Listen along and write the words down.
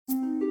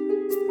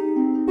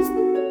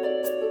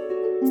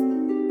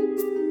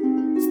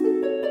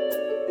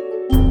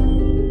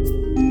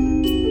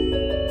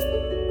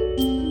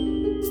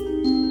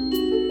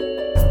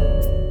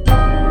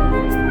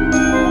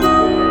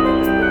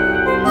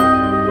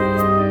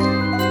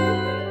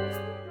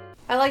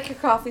like your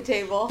coffee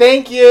table.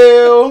 Thank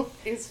you.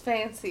 It's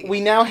fancy.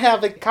 We now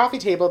have a coffee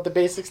table at the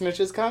Basic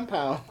Snitches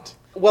compound.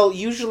 Well,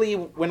 usually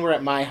when we're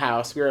at my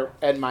house,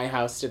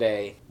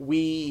 today,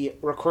 we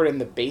record in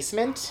the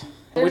basement,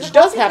 which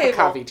does have a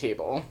coffee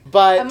table.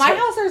 But at my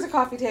house, there's a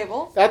coffee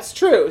table. That's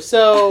true.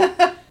 So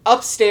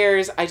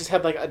upstairs, I just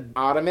had like an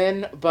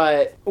ottoman,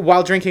 but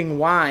while drinking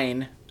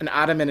wine, an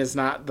ottoman is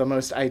not the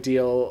most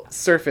ideal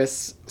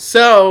surface.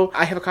 So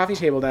I have a coffee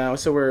table now,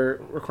 so we're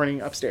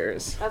recording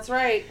upstairs. That's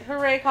right.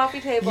 Hooray, coffee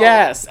table.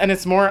 Yes, and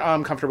it's more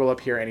comfortable up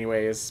here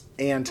anyways.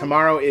 And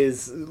tomorrow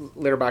is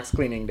litter box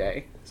cleaning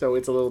day, so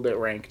it's a little bit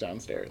rank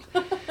downstairs.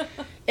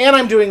 And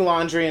I'm doing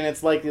laundry, and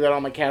it's likely that all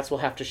my cats will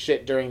have to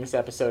shit during this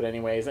episode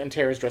anyways. And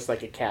Tara's dressed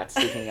like a cat,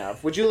 speaking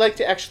of. Would you like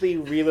to actually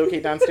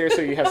relocate downstairs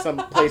so you have some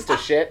place to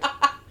shit?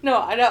 No,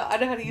 I know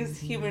how to use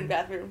human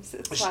bathrooms.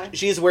 It's fine.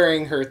 She's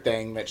wearing her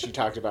thing that she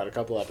talked about a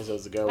couple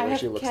episodes ago where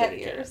she looks like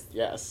a cat.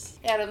 Yes.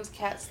 Adam's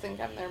cats think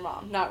I'm their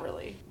mom. Not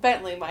really.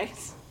 Bentley might.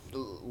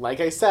 Like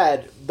I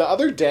said, the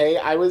other day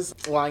I was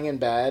lying in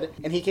bed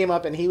and he came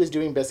up and he was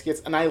doing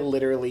biscuits and I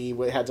literally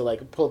had to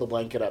like pull the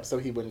blanket up so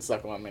he wouldn't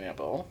suckle on my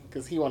nipple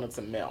because he wanted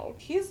some milk.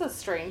 He's a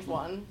strange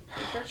one.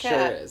 Your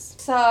cat. Sure is.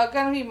 It's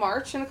gonna be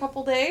March in a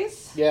couple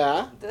days.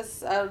 Yeah.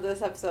 This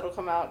episode will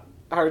come out.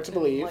 Hard to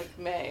believe. Like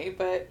May,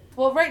 but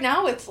well, right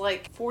now it's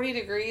like 40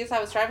 degrees.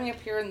 I was driving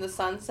up here in the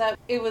sunset.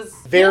 It was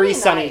very really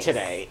sunny nice.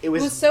 Today. It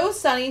was so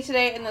sunny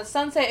today, and the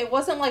sunset. It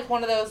wasn't like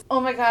one of those. Oh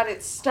my god,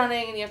 it's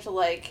stunning, and you have to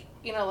like.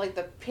 You know, like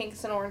the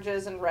pinks and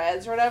oranges and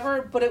reds or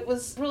whatever. But it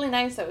was really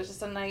nice. It was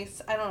just a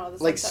nice, I don't know.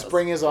 Like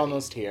spring is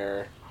almost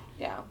here.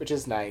 Yeah. Which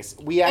is nice.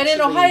 And in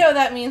Ohio,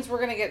 that means we're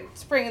going to get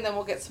spring and then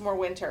we'll get some more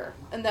winter.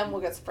 And then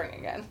we'll get spring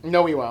again.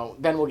 No, we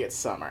won't. Then we'll get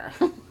summer.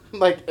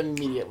 Like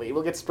immediately.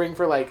 We'll get spring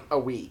for like a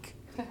week.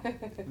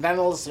 Then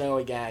it'll snow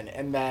again.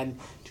 And then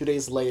 2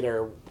 days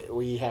later,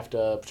 we have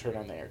to turn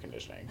on the air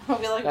conditioning. I'll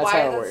be like, That's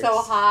why is it so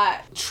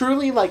hot?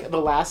 Truly, like,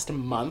 the last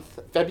month,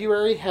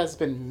 February has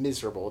been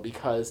miserable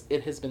because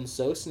it has been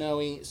so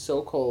snowy,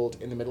 so cold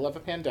in the middle of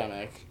a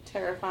pandemic.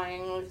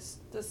 Terrifying. Like,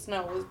 the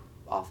snow was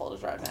awful to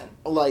drive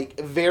in. Like,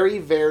 very,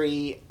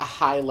 very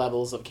high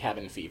levels of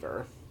cabin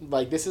fever.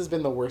 Like, this has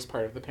been the worst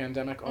part of the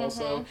pandemic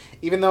also,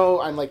 even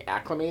though I'm, like,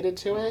 acclimated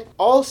to it.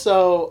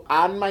 Also,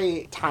 on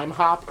my time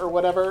hop or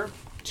whatever,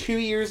 2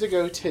 years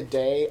ago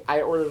today, I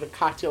ordered a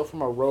cocktail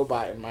from a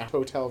robot in my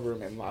hotel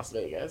room in Las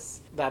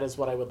Vegas. That is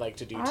what I would like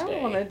to do today.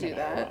 I want to do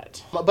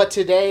that. But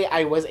today,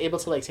 I was able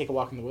to, like, take a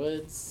walk in the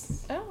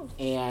woods. Oh.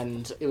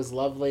 And it was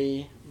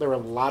lovely. There were a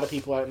lot of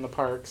people out in the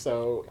park,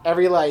 so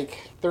every, like,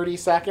 30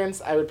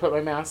 seconds, I would put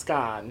my mask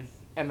on.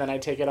 And then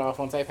I'd take it off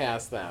once I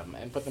passed them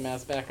and put the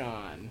mask back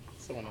on.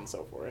 So on and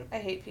so forth. I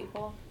hate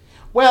people.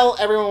 Well,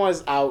 everyone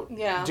was out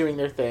doing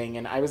their thing,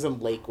 and I was in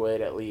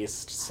Lakewood at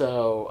least,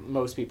 so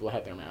most people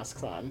had their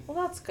masks on.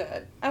 Well, that's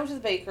good. I went to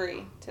the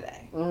bakery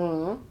today.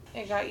 Mm-hmm.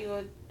 I got you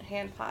a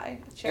hand pie.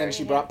 And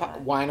she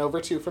brought wine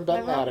over, too, from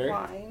Bent Ladder. I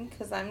brought wine,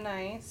 because I'm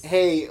nice.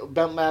 Hey,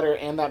 Bent Ladder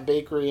and that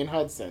bakery in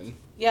Hudson.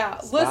 Yeah,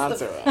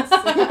 sponsor us.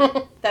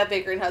 That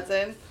bakery in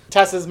Hudson.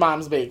 Tessa's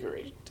mom's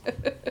bakery.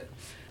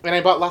 And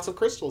I bought lots of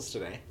crystals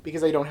today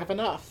because I don't have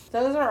enough.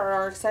 Those are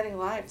our exciting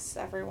lives,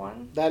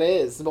 everyone. That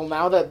is. Well,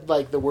 now that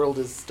like the world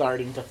is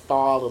starting to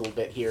thaw a little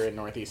bit here in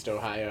Northeast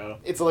Ohio,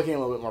 it's looking a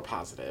little bit more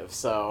positive.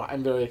 So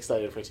I'm very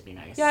excited for it to be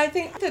nice. Yeah, I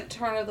think the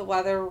turn of the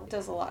weather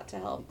does a lot to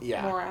help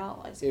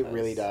morale, I suppose. It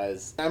really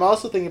does. I'm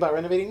also thinking about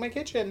renovating my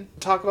kitchen.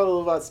 Talk about a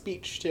little about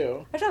speech,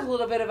 too. I talked a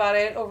little bit about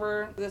it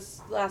over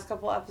this last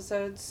couple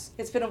episodes.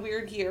 It's been a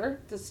weird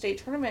year. The state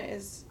tournament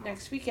is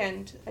next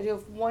weekend. I do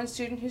have one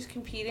student who's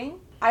competing.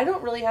 I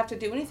don't really have to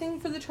do anything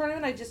for the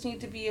tournament. I just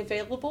need to be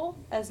available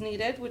as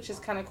needed, which is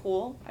kind of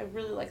cool. I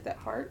really like that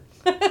part.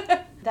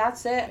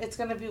 That's it. It's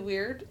going to be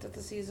weird that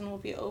the season will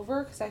be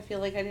over because I feel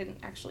like I didn't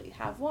actually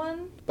have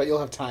one. But you'll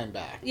have time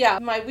back. Yeah,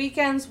 my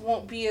weekends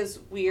won't be as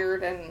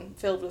weird and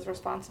filled with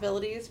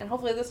responsibilities. And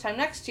hopefully this time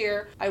next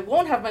year, I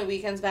won't have my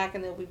weekends back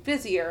and they'll be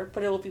busier,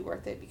 but it will be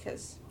worth it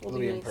because we'll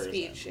be doing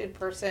speech in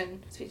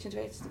person. Speech and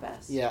debate's the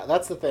best. Yeah,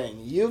 that's the thing.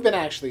 You've been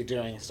actually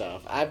doing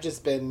stuff. I've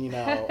just been,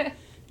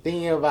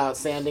 thinking about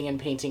sanding and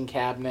painting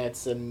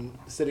cabinets and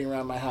sitting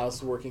around my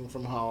house working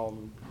from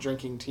home,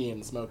 drinking tea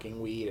and smoking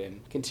weed,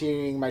 and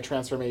continuing my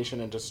transformation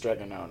into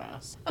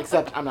Stregononas.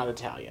 Except I'm not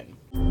Italian.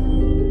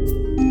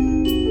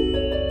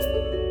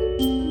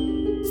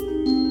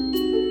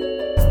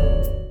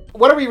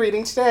 What are we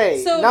reading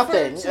today? So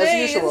nothing,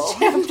 today as usual.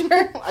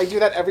 I do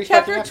that every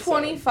chapter fucking episode.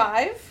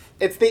 25.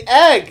 It's the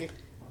egg!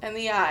 And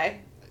the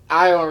eye.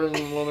 I don't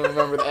even want to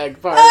remember the egg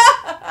part.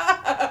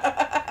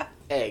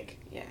 Egg.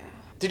 Yeah.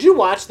 Did you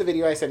watch the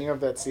video I sent you of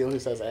that seal who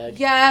says egg?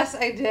 Yes,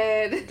 I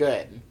did.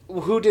 Good.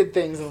 Who did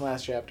things in the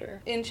last chapter?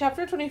 In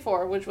chapter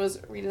 24, which was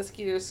Rita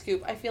Skeeter's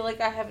scoop, I feel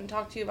like I haven't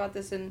talked to you about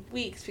this in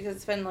weeks because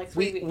it's been like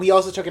 3 weeks. We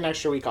also took an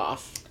extra week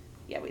off.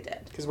 Yeah, we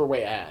did. Because we're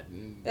way ahead.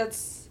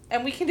 It's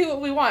And we can do what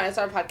we want. It's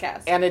our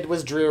podcast. And it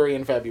was dreary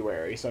in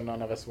February, so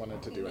none of us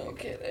wanted to do anything. No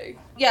kidding.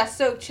 Yeah,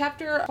 so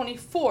chapter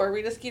 24,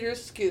 Rita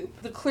Skeeter's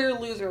Scoop. The clear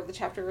loser of the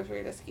chapter was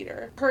Rita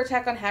Skeeter. Her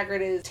attack on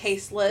Hagrid is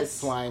tasteless. It's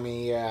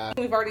slimy, yeah.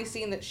 We've already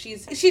seen that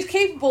she's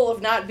capable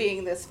of not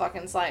being this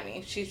fucking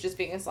slimy. She's just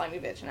being a slimy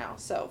bitch now,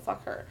 so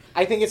fuck her.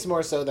 I think it's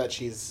more so that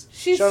she's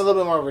shown a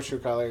little bit more of her true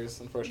colors,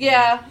 unfortunately.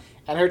 Yeah.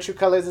 And her true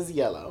colors is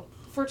yellow.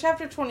 For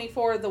chapter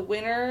 24, the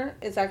winner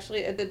is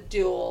actually the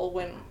duel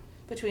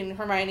between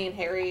Hermione and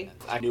Harry.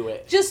 I knew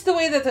it. Just the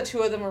way that the two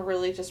of them are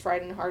really just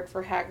riding hard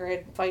for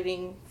Hagrid,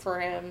 fighting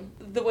for him.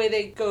 The way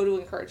they go to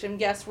encourage him.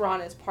 Yes,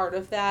 Ron is part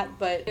of that,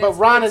 but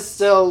Ron is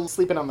still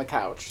sleeping on the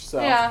couch,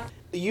 so... Yeah.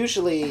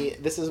 Usually,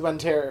 this is when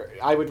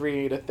I would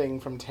read a thing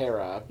from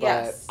Tara, but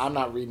yes. I'm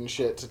not reading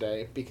shit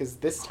today because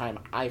this time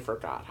I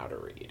forgot how to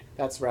read.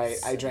 That's right,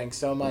 I drank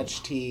so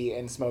much tea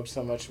and smoked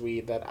so much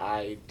weed that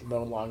I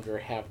no longer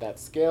have that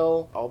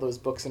skill. All those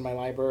books in my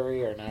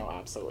library are now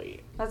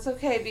obsolete. That's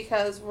okay,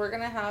 because we're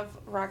going to have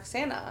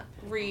Roxana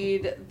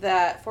read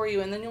that for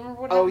you, and then you'll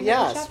remember what happened. Oh,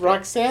 yes,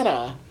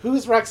 Roxana.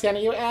 Who's Roxana,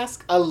 you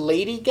ask? A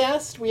lady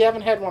guest? We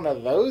haven't had one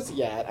of those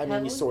yet. I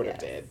mean, we sort of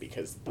did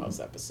because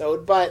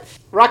post-episode, but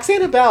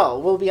Roxana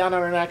Bell will be on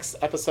our next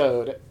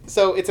episode.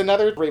 So it's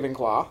another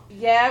Ravenclaw.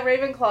 Yeah,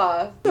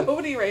 Ravenclaw. So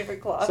many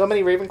Ravenclaws. So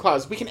many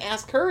Ravenclaws. We can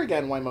ask her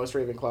again why most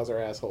Ravenclaws are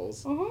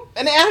assholes. Mm-hmm.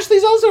 And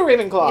Ashley's also a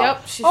Ravenclaw.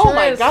 Yep, she Oh sure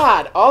my is.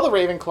 god, all the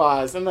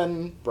Ravenclaws. And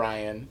then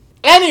Brian.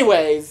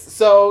 Anyways,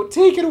 so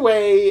take it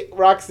away,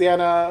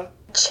 Roxana.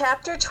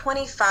 Chapter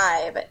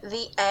 25,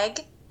 The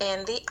Egg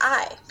and the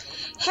Eye.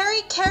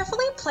 Harry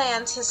carefully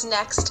plans his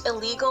next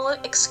illegal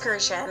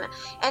excursion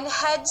and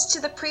heads to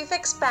the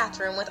prefect's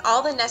bathroom with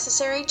all the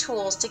necessary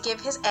tools to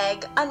give his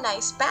egg a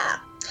nice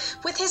bath.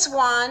 With his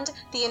wand,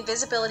 the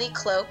invisibility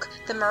cloak,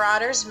 the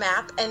Marauder's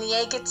map, and the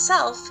egg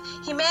itself,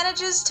 he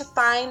manages to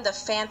find the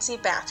fancy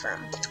bathroom.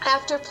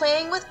 After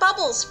playing with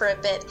bubbles for a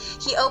bit,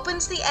 he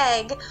opens the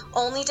egg,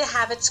 only to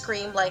have it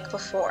scream like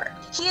before.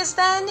 He is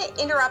then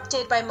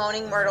interrupted by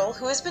Moaning Myrtle,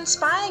 who has been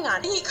spying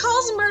on him. He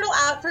calls Myrtle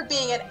out for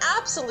being an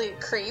absolute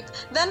creep,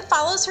 then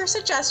follows her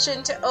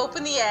suggestion to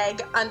open the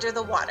egg under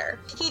the water.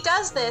 He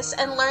does this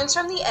and learns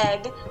from the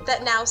egg,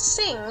 that now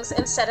sings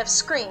instead of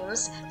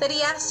screams, that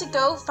he has to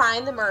go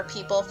find the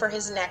merpeople for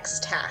his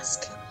next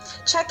task.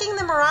 Checking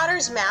the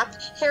Marauder's map,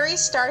 Harry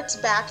starts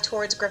back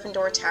towards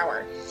Gryffindor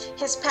Tower.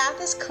 His path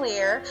is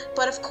clear,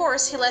 but of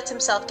course he lets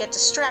himself get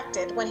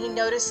distracted when he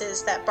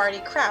notices that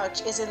Barty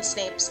Crouch is in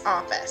Snape's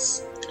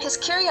office. His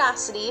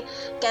curiosity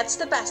gets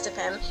the best of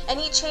him, and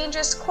he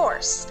changes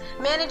course,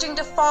 managing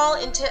to fall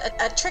into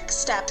a trick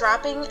step,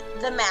 dropping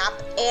the map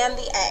and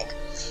the egg.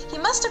 He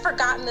must have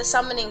forgotten the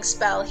summoning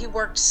spell he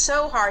worked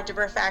so hard to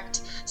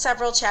perfect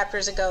several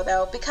chapters ago,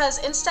 though,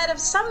 because instead of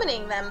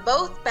summoning them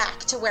both back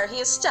to where he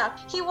is stuck,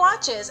 he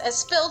watches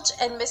as Filch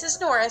and Mrs.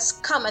 Norris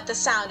come at the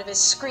sound of his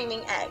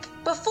screaming egg.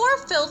 Before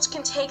Filch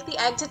can take the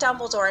egg to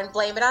Dumbledore and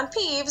blame it on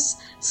Peeves,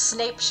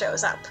 Snape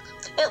shows up.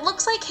 It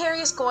looks like Harry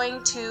is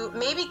going to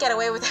maybe get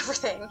away with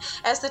everything,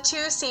 as the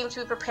two seem to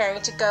be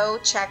preparing to go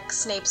check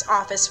Snape's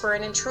office for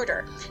an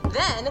intruder.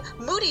 Then,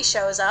 Moody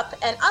shows up,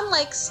 and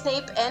unlike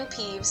Snape and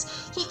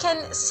Peeves, he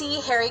can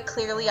see Harry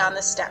clearly on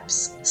the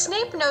steps.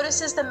 Snape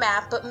notices the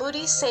map, but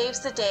Moody saves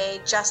the day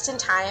just in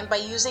time by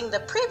using the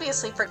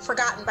previously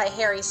forgotten by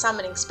Harry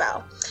summoning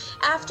spell.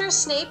 After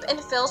Snape and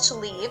Filch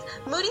leave,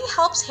 Moody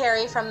helps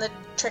Harry from the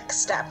trick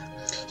step.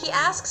 He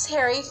asks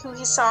Harry who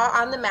he saw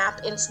on the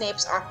map in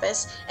Snape's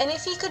office, and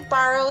if he could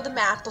borrow the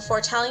map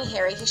before telling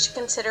Harry he should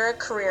consider a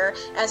career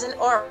as an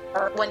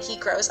Auror when he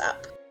grows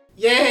up.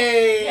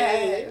 Yay!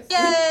 Yes.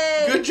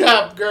 Yay! Good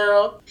job,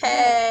 girl!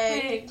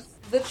 Hey!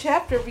 The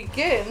chapter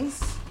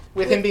begins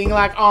with him being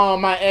like, oh,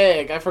 my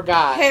egg, I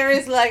forgot.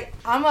 Harry's like,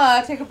 I'm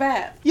gonna take a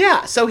bath.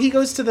 Yeah, so he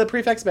goes to the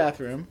prefect's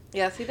bathroom.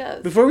 Yes, he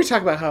does. Before we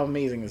talk about how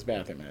amazing this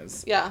bathroom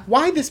is. Yeah.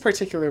 Why this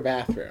particular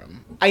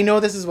bathroom? I know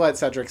this is what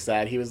Cedric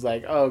said. He was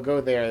like, oh,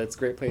 go there. It's a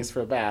great place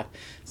for a bath.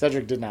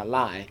 Cedric did not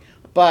lie.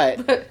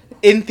 But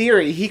in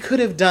theory, he could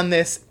have done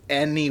this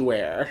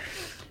anywhere.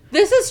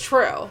 This is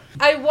true.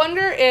 I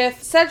wonder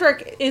if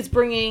Cedric is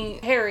bringing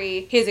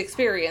Harry his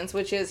experience,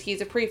 which is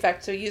he's a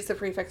prefect, so he used the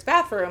prefect's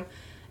bathroom.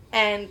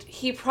 And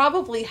he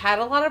probably had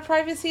a lot of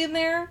privacy in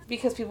there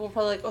because people were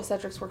probably like, oh,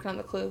 Cedric's working on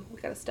the clue.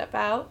 We gotta step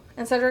out.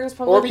 And Cedric was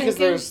probably Or because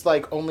thinking, there's,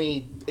 like,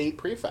 only 8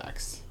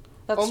 prefects.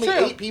 That's only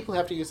true. 8 people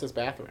have to use this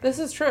bathroom. This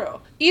is true.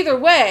 Either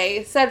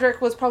way,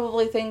 Cedric was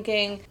probably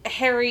thinking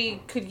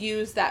Harry could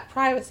use that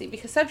privacy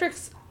because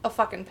Cedric's a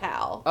fucking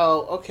pal.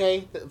 Oh,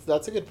 okay.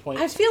 That's a good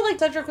point. I feel like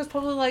Cedric was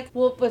probably like,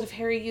 well, but if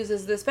Harry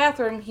uses this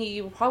bathroom,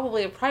 he will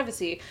probably have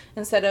privacy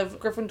instead of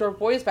Gryffindor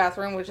boys'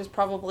 bathroom, which is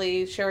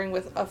probably sharing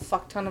with a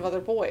fuck ton of other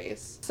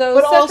boys. So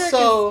But Cedric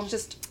also, is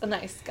just a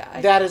nice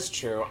guy. That is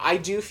true. I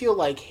do feel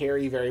like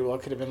Harry very well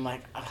could have been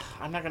like,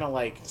 I'm not gonna,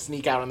 like,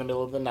 sneak out in the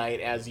middle of the night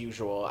as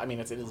usual. I mean,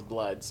 it's in his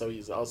blood, so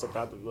he's also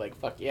probably like,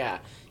 fuck yeah.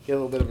 Get a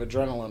little bit of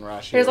adrenaline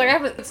rush here. He's like, I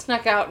haven't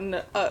snuck out in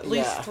at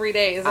least 3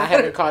 days. I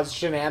haven't caused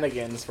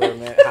shenanigans for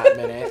a hot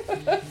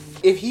minute.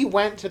 If he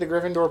went to the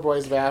Gryffindor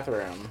boys'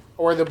 bathroom,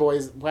 or the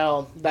boys,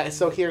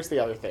 so here's the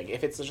other thing.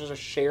 If it's just a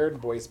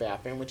shared boys'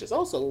 bathroom, which is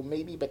also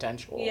maybe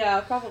potential. Yeah,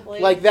 probably.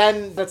 Like,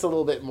 then that's a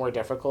little bit more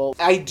difficult.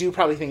 I do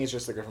probably think it's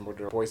just the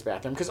Gryffindor boys'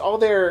 bathroom, because all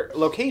their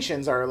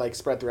locations are, like,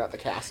 spread throughout the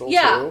castle,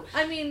 too.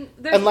 I mean,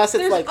 there's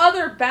like,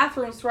 other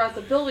bathrooms throughout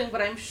the building,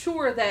 but I'm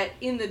sure that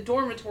in the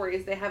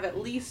dormitories they have at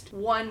least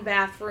one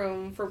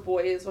bathroom for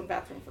boys, one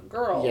bathroom for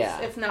girls,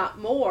 if not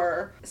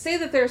more. Say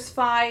that there's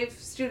 5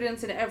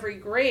 students in every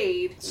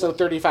grade. So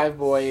 35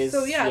 boys.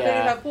 So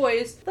 35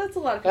 boys. That's a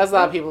lot of people. That's a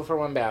lot of people for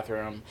one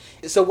bathroom.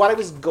 So what I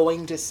was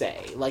going to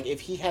say, like, if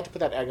he had to put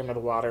that egg under the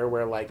water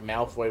where, like,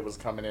 Malfoy was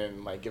coming in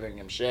and, like, giving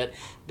him shit,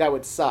 that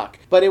would suck.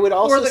 But it would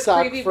also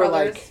suck Creevy for,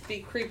 brothers like... be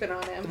creeping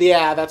on him.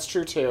 Yeah, that's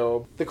true,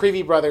 too. The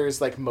Creevy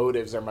brothers, like,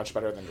 motives are much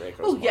better than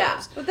Draco's motives.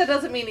 Yeah, but that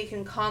doesn't mean he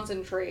can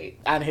concentrate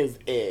on his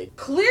egg.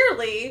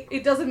 Clearly,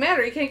 it doesn't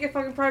matter. He can't get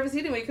fucking privacy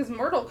anyway because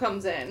Myrtle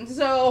comes in,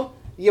 so...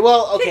 Yeah,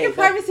 well, okay. Can't get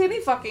privacy any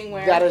fucking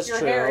where. That is You're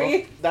true.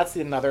 Harry. That's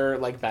another,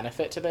 like,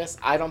 benefit to this.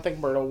 I don't think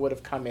Myrtle would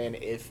have come in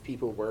if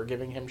people were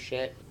giving him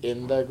shit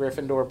in the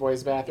Gryffindor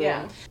boys' bathroom.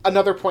 Yeah.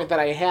 Another point that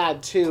I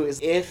had, too, is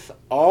if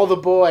all the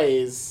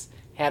boys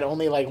had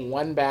only, like,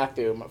 one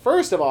bathroom,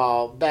 first of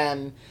all,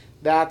 then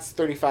that's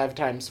 35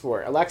 times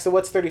 4. Alexa,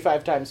 what's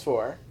 35 times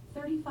 4?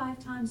 35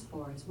 times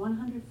 4 is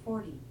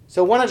 140.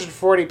 So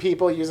 140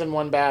 people using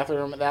one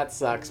bathroom, that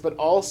sucks. But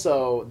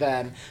also,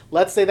 then,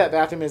 let's say that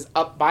bathroom is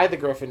up by the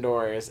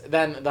Gryffindors,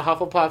 then the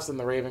Hufflepuffs and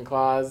the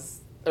Ravenclaws,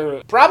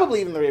 or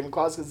probably even the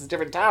Ravenclaws, because it's a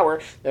different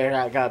tower, they're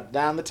like, go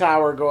down the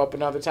tower, go up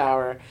another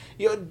tower.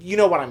 You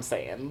know what I'm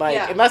saying.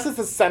 Like, unless it's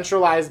a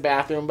centralized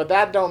bathroom, but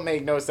that don't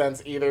make no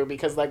sense either,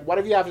 because, like, what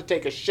if you have to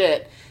take a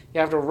shit? You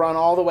have to run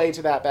all the way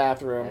to that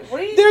bathroom.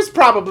 There's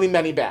probably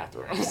many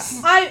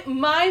bathrooms. Yeah.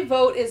 My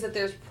vote is that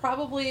there's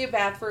probably a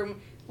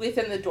bathroom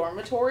within the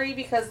dormitory,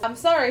 because I'm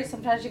sorry,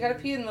 sometimes you gotta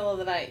pee in the middle of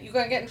the night. You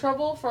gonna get in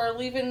trouble for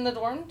leaving the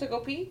dorm to go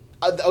pee?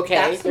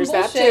 Okay, there's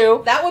that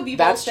too. That would be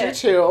bullshit.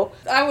 That's true too.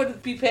 I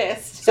would be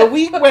pissed. So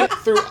we went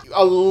through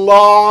a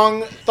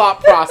long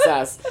thought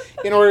process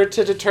in order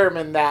to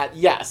determine that,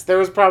 yes, there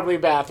was probably a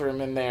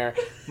bathroom in there.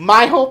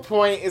 My whole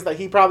point is that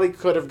he probably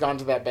could have gone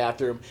to that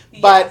bathroom.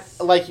 But,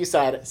 like you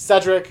said,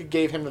 Cedric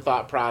gave him the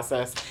thought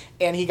process,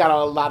 and he got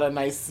a lot of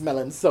nice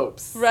smelling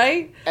soaps.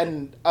 Right?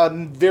 And a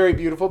very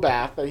beautiful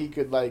bath that he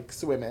could, like,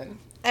 swim in.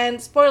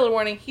 And spoiler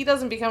warning, he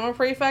doesn't become a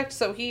prefect,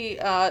 so he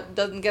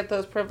doesn't get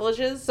those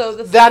privileges. So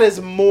that is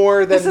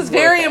more than. This is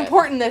very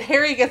important that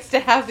Harry gets to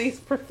have these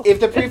privileges. If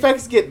the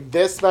prefects get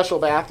this special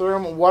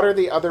bathroom, what are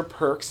the other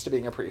perks to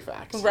being a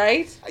prefect?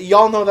 Right?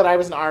 Y'all know that I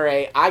was an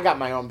RA. I got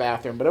my own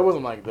bathroom, but it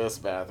wasn't like this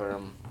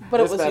bathroom.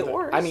 But it was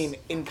yours. I mean,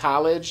 in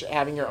college,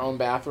 having your own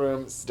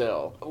bathroom,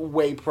 still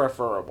way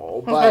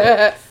preferable.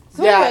 But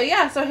so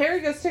Harry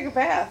goes to take a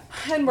bath,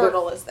 and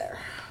Myrtle is there.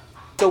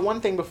 So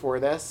one thing before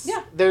this,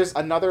 there's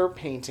another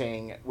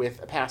painting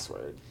with a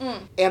password.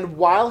 And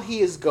while he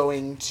is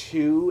going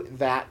to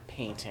that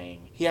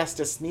painting, he has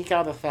to sneak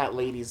out the fat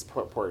lady's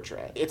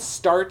portrait. It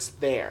starts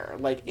there.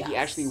 Like, he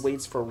actually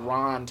waits for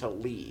Ron to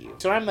leave.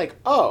 So I'm like,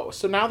 oh,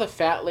 so now the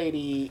fat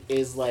lady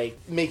is, like,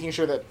 making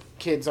sure that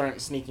kids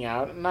aren't sneaking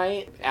out at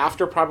night.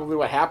 After probably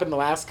what happened the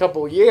last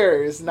couple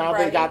years, now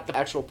they got the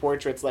actual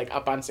portraits, like,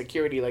 up on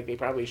security like they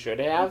probably should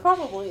have.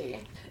 Probably.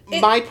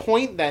 My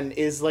point, then,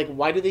 is, like,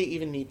 why do they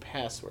even need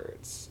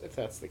passwords, if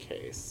that's the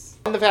case?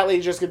 And the fat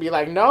lady's just gonna be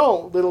like,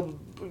 no, little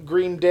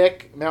green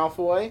dick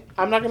Malfoy,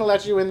 I'm not gonna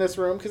let you in this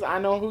room because I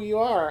know who you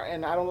are,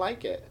 and I don't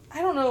like it.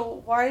 I don't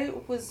know why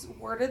it was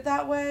worded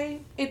that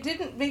way. It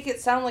didn't make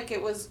it sound like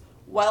it was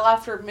well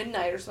after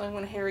midnight or something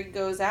when Harry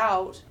goes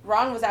out.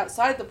 Ron was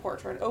outside the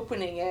portrait,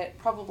 opening it,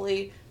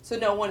 probably so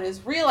no one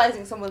is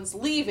realizing someone's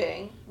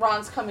leaving.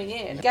 Ron's coming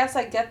in. I guess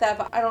I get that,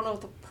 but I don't know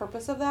what the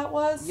purpose of that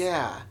was.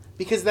 Yeah.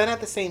 Because then at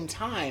the same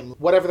time,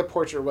 whatever the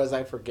portrait was,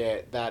 I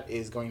forget, that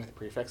is going to the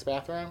prefect's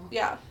bathroom.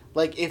 Yeah.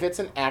 Like, if it's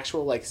an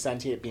actual, like,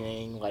 sentient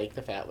being, like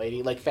the fat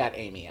lady, like Fat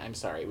Amy, I'm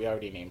sorry, we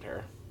already named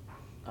her.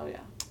 Oh,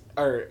 yeah.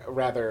 Or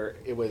rather,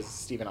 it was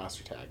Stephen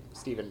Ostertag.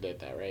 Stephen did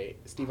that, right?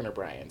 Stephen or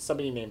Brian.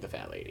 Somebody named the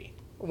fat lady.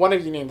 One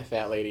of you named the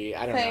fat lady.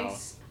 I don't know.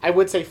 I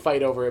would say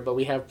fight over it, but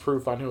we have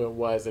proof on who it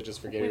was. I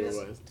just forget who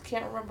it was.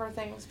 Can't remember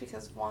things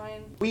because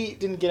wine. We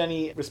didn't get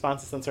any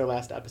responses since our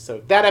last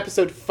episode. That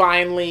episode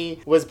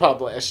finally was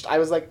published. I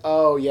was like,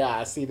 oh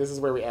yeah, see, this is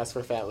where we ask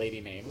for fat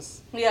lady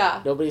names.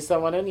 Yeah. Nobody's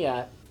sent one in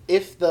yet.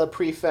 If the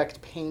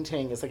prefect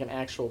painting is like an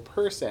actual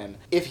person,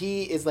 if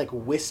he is like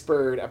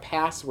whispered a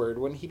password,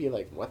 wouldn't he be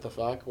like, what the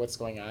fuck? What's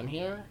going on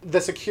here? The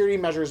security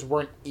measures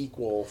weren't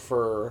equal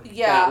for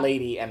that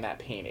lady and that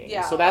painting.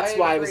 Yeah, so that's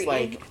why I was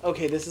like,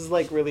 okay, this is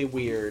like really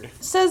weird.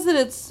 It says that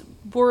it's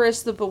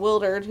Boris the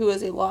Bewildered, who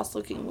is a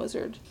lost-looking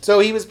wizard. So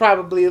he was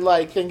probably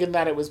like thinking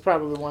that it was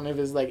probably one of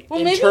his like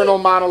internal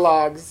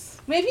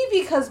monologues. Maybe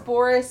because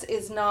Boris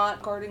is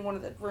not guarding one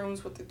of the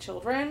rooms with the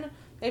children.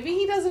 Maybe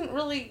he doesn't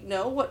really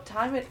know what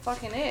time it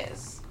fucking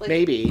is. Like,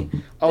 maybe.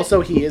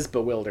 Also, he is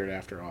bewildered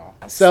after all.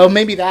 So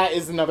maybe that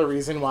is another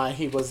reason why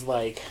he was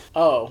like,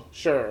 oh,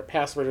 sure,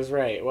 password is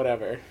right,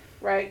 whatever.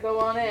 Right, go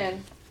on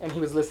in. And he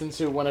was listening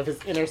to one of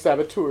his inner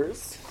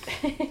saboteurs.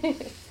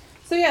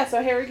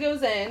 So Harry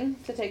goes in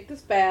to take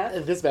this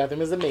bath. This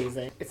bathroom is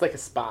amazing. It's like a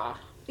spa.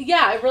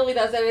 Yeah, it really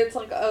does. And it's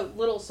like a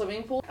little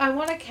swimming pool. I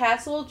want a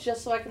castle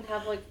just so I can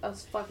have like a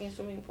fucking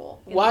swimming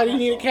pool. Why do you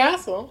need a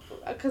castle?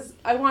 Because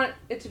I want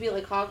it to be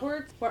like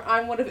Hogwarts, where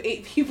I'm one of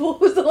 8 people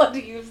who's allowed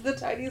to use the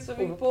tiny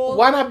swimming pool.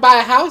 Why not buy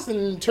a house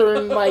and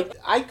turn, like,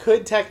 I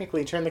could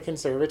technically turn the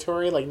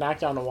conservatory, like, knock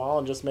down a wall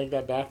and just make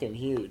that bathroom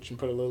huge and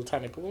put a little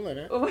tiny pool in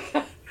it. Oh my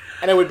god.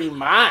 And it would be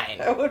mine.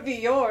 That would be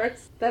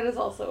yours. That is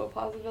also a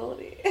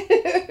possibility.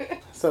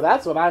 So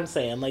that's what I'm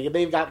saying. Like,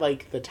 they've got,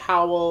 like, the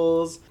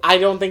towels. I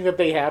don't think that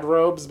they had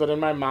robes, but in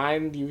my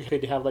mind, you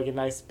could have, like, a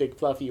nice big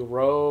fluffy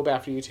robe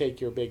after you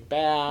take your big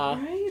bath.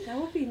 Right? That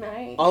would be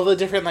nice. All the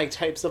different, like,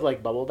 types of,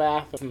 like, bubble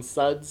baths and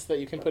suds that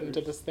you can put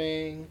into this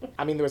thing.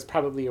 I mean, there was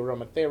probably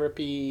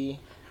aromatherapy.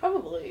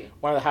 Probably.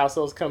 One of the house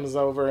elves comes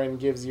over and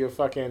gives you a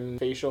fucking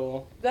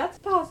facial. That's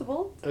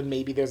possible. And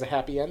maybe there's a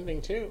happy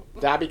ending, too.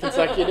 Dobby can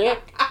suck your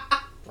dick.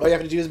 All you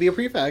have to do is be a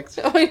prefect.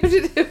 All you have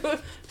to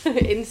do.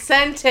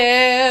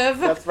 Incentive.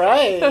 That's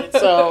right.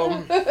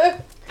 So,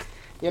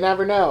 you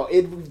never know.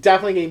 It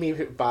definitely gave me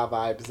spa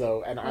vibes,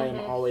 though, and I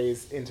am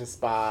always into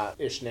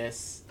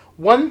spa-ishness.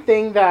 One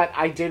thing that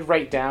I did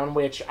write down,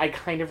 which I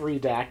kind of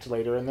redact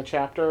later in the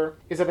chapter,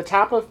 is at the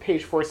top of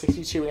page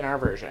 462 in our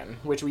version,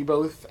 which we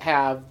both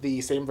have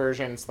the same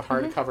version. It's the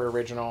hardcover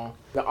original.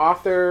 The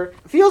author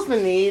feels the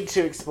need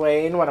to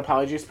explain what a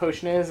Polyjuice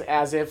Potion is,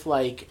 as if,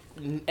 like,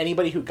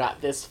 anybody who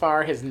got this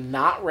far has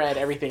not read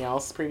everything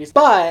else previously.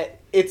 But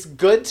it's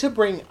good to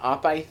bring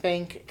up, I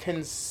think,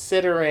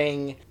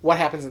 considering what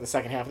happens in the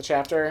second half of the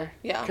chapter.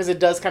 Yeah. Because it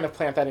does kind of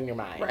plant that in your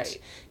mind.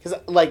 Right. Because,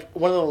 like,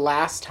 one of the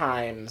last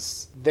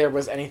times there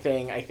was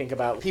anything, I think,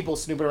 about people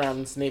snooping around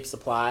in Snape's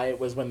supply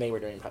was when they were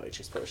doing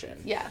Polyjuice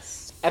Potion.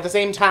 Yes. At the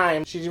same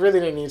time, she really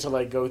didn't need to,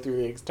 like, go through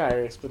the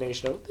entire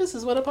explanation of, this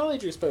is what a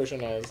Polyjuice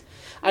Potion is.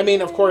 I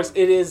mean, of course,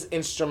 it is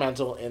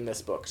instrumental in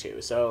this book,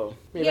 too, so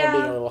maybe I'm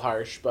being a little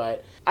harsh,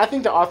 but I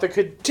think the author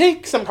could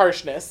take some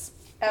harshness.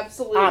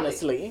 Absolutely.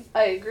 Honestly.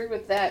 I agree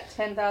with that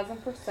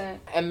 10,000%.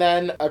 And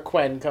then a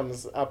Quen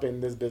comes up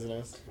in this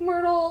business.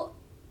 Myrtle,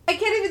 I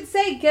can't even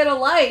say get a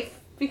life,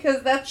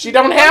 because that's... She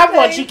don't have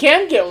one. She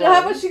can get one.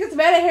 How about she gets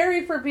mad at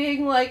Harry for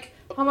being like,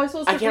 how am I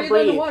supposed to breathe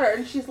underwater?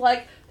 And she's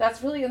like,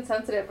 that's really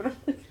insensitive. And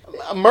I'm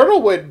like,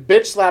 Myrtle would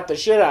bitch slap the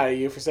shit out of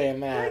you for saying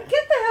that.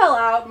 get the hell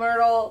out,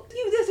 Myrtle.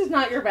 This is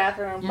not your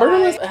bathroom.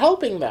 Myrtle is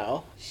helping,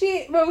 though.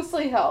 She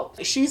mostly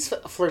helped. She's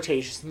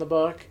flirtatious in the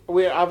book.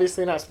 We're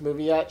obviously not the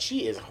movie yet.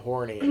 She is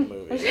horny in the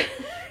movie.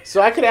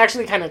 So I could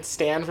actually kind of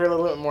stand for a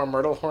little bit more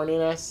Myrtle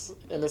horniness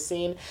in the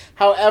scene.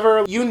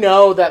 However, you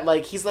know that,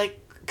 like, he's like,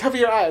 cover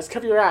your eyes,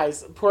 cover your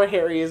eyes. Poor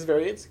Harry is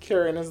very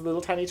insecure in his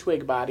little tiny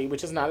twig body,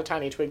 which is not a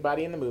tiny twig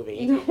body in the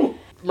movie. No.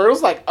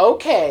 Myrtle's like,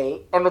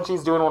 okay. And then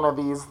she's doing one of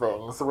these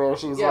things where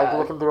she's like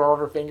looking through all of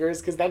her fingers.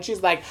 Because then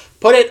she's like,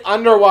 put it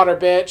underwater,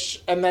 bitch.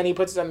 And then he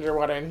puts it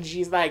underwater. And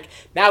she's like,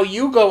 now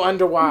you go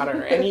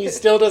underwater. And he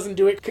still doesn't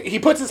do it. He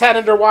puts his head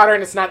underwater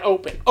and it's not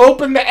open.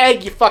 Open the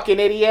egg, you fucking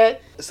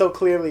idiot. So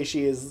clearly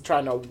she is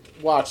trying to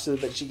watch so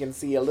that she can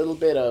see a little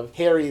bit of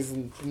Harry's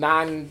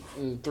 9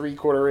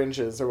 3/4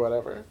 inches or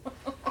whatever.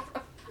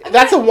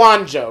 That's a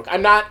wand joke.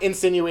 I'm not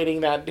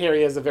insinuating that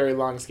Harry has a very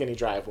long, skinny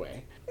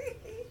driveway.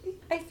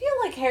 I feel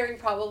like Harry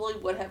probably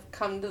would have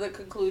come to the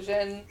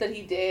conclusion that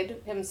he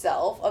did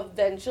himself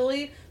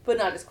eventually, but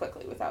not as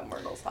quickly without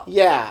Myrtle's help.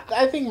 Yeah,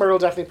 I think Myrtle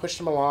definitely pushed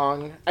him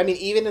along. I mean,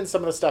 even in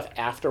some of the stuff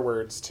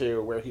afterwards,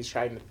 too, where he's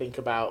trying to think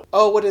about,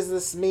 oh, what does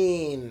this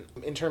mean?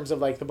 In terms of,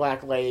 like, the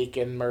Black Lake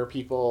and Mer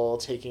people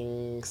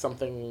taking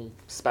something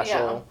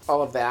special,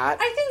 all of that.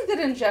 I think that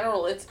in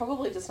general, it's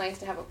probably just nice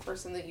to have a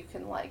person that you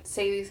can, like,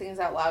 say these things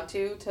out loud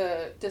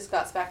to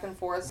discuss back and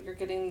forth. You're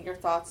getting your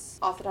thoughts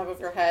off the top of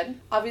your head.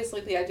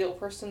 Obviously, the ideal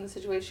person in the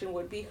situation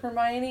would be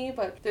Hermione,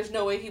 but there's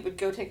no way he would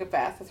go take a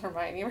bath with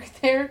Hermione right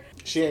there.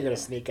 She ain't gonna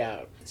sneak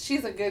out.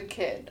 She's a good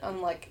kid,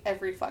 unlike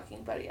every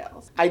fucking buddy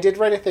else. I did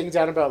write a thing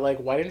down about, like,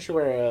 why didn't you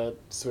wear a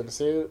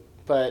swimsuit?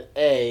 But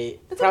it's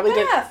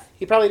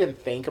he probably didn't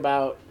think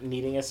about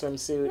needing a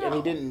swimsuit, and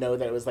he didn't know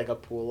that it was like a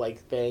pool-like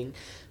thing.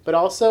 But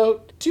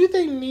also, do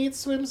they need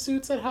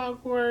swimsuits at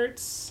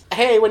Hogwarts?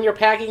 Hey, when you're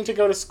packing to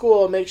go to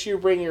school, make sure you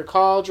bring your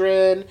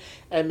cauldron,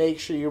 and make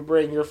sure you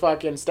bring your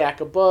fucking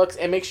stack of books,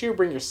 and make sure you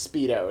bring your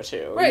Speedo,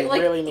 too. Right, you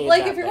really need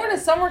like that if you're there. going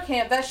to summer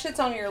camp, that shit's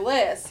on your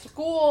list.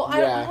 School,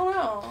 I don't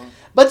know.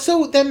 But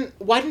so then,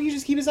 why didn't you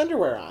just keep his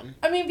underwear on?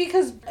 I mean,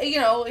 because, you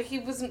know, he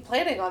wasn't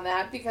planning on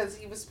that because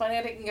he was planning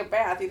on taking a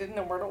bath. He didn't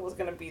know Myrtle was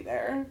going to be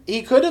there.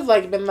 He could have,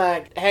 like, been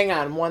like, hang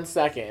on 1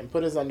 second,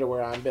 put his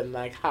underwear on, been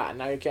like, ha,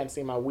 now you can't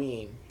see my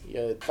ween.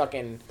 You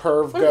fucking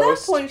perv but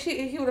ghost. At that point,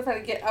 he would have had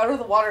to get out of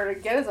the water to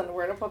get his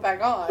underwear to put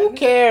back on. Who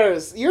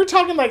cares? You're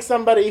talking like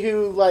somebody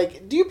who,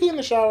 like, do you pee in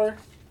the shower?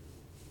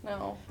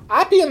 No.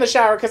 I pee in the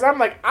shower because I'm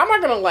like, I'm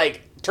not going to,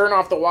 like, turn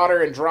off the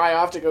water and dry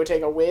off to go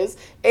take a whiz.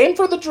 Aim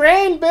for the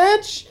drain,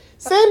 bitch.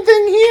 Same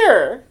thing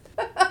here.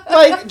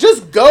 Like,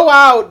 just go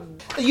out.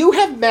 You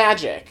have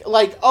magic.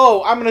 Like,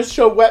 oh, I'm going to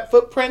show wet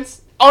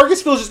footprints.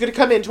 Argus Filch is going to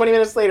come in 20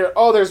 minutes later.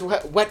 Oh, there's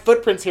wet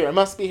footprints here. It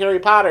must be Harry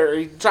Potter. Or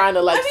he's trying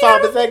to, like,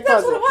 solve his egg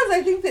puzzle. That's what it was.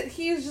 I think that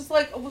he's just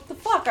like, what the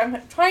fuck? I'm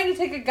trying to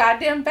take a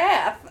goddamn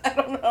bath. I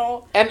don't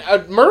know. And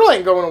Myrtle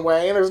ain't going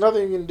away, and there's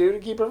nothing you can do to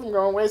keep her from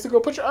going away, so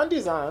go put your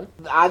undies on.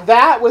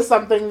 That was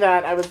something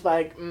that I was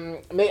like,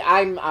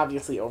 I'm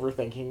obviously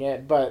overthinking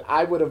it, but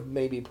I would have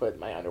maybe put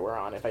my underwear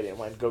on if I didn't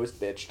want Ghost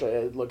Bitch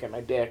to look at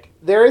my dick.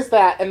 There is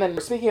that, and then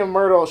speaking of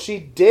Myrtle, she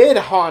did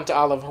haunt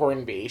Olive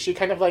Hornby. She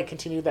kind of, like,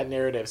 continued that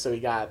narrative, so we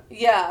got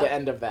the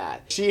end of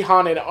that. She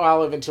haunted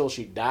Olive until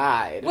she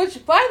died.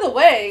 Which, by the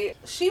way,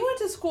 she went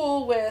to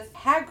school with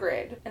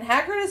Hagrid, and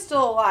Hagrid is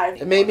still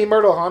alive. And maybe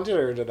Myrtle haunted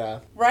her to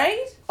death.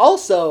 Right?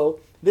 Also,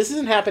 this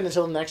doesn't happen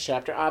until the next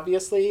chapter,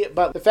 obviously,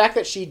 but the fact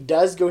that she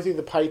does go through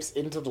the pipes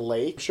into the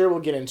lake, sure we'll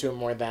get into it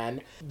more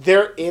then.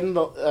 They're in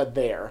the,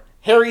 there.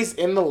 Harry's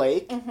in the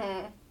lake.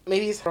 Mm-hmm.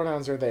 Maybe his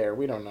pronouns are there.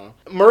 We don't know.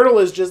 Myrtle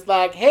is just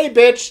like, hey,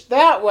 bitch,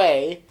 that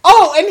way.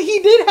 Oh, and he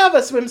did have a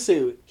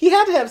swimsuit. He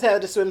had to have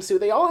had a swimsuit.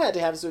 They all had to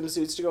have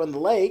swimsuits to go in the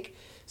lake.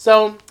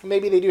 So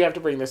maybe they do have to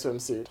bring their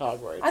swimsuit to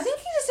Hogwarts. I think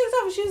he just takes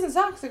off his shoes and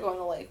socks to go in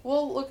the lake.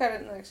 We'll look at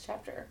it in the next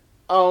chapter.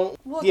 Oh,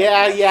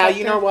 yeah.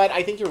 You know what?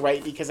 I think you're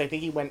right, because I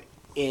think he went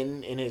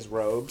in his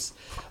robes.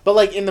 But,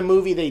 like, in the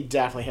movie, they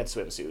definitely had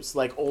swimsuits.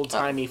 Like,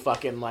 old-timey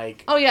fucking,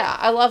 like... Oh, yeah.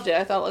 I loved it.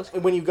 I thought it looked...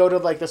 When you go to,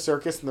 like, the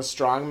circus and the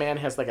strong man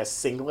has, like, a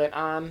singlet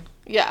on.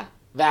 Yeah.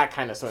 That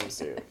kind of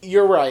swimsuit.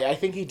 You're right. I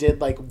think he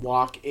did, like,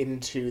 walk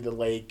into the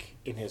lake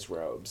in his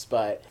robes.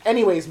 But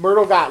anyways,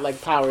 Myrtle got,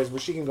 like, powers where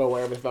she can go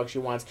wherever the fuck she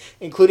wants,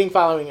 including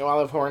following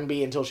Olive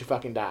Hornby until she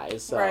fucking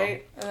dies. So.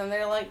 Right. And then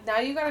they're like, now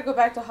you gotta go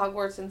back to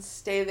Hogwarts and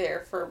stay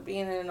there for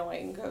being an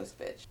annoying ghost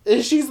bitch.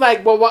 And she's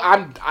like, well,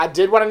 I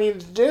did what I needed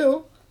to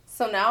do.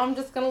 So now I'm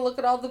just gonna look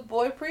at all the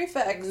boy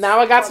prefects. Now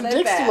I got some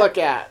dicks to look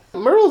at.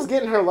 Myrtle's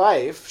getting her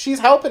life. She's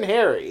helping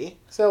Harry.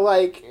 So,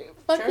 like...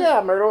 Fuck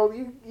yeah, Myrtle,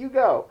 you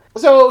go.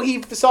 So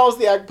he solves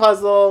the egg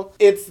puzzle.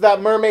 It's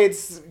that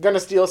mermaid's gonna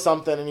steal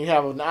something and you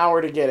have an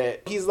hour to get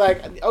it. He's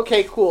like,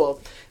 okay, cool.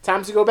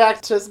 Time to go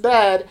back to his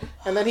bed.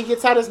 And then he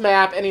gets out his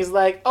map and he's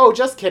like, oh,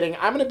 just kidding.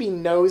 I'm gonna be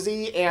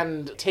nosy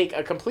and take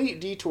a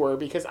complete detour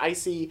because I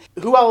see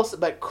who else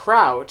but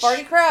Crouch.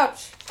 Barty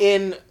Crouch.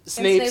 In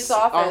Snape's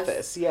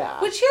office.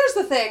 Yeah. Which, here's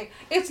the thing.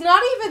 It's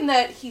not even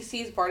that he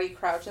sees Barty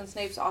Crouch in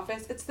Snape's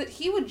office. It's that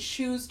he would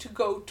choose to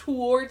go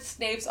towards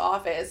Snape's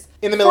office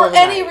in the middle of the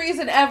night. For any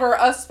reason ever,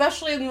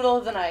 especially in the middle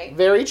of the night.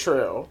 Very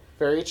true.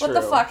 Very true. What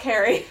the fuck,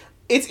 Harry?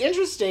 It's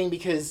interesting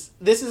because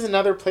this is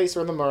another place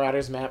where the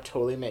Marauders map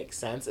totally makes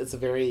sense. It's a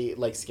very,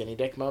 like, skinny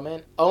dick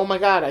moment. Oh my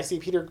god, I see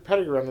Peter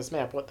Pettigrew on this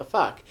map. What the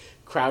fuck?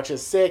 Crouch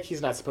is sick.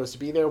 He's not supposed to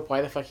be there. Why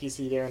the fuck is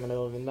he there in the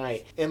middle of the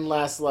night?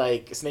 Unless,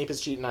 like, Snape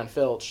is cheating on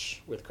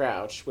Filch with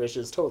Crouch, which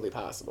is totally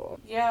possible.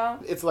 Yeah.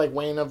 It's like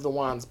Wayne of the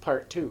Wands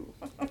Part 2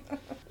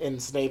 in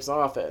Snape's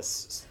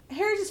office.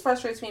 Harry just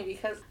frustrates me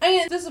because, I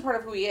mean, this is part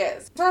of who he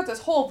is. Throughout this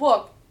whole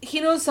book,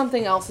 he knows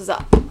something else is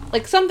up.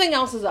 Like, something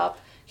else is up.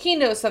 He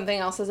knows something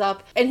else is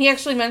up. And he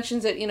actually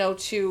mentions it,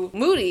 to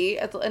Moody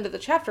at the end of the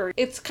chapter.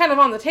 It's kind of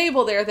on the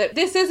table there that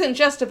this isn't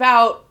just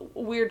about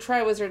Weird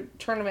Triwizard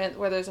Tournament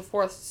where there's a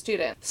fourth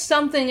student.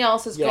 Something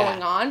else is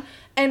going on.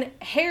 And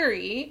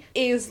Harry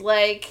is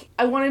like,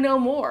 I want to know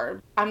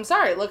more. I'm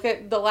sorry, look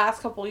at the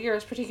last couple of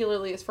years,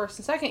 particularly his first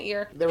and second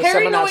year.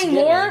 Harry knowing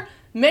more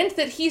meant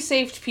that he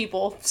saved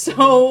people.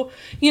 So,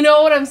 you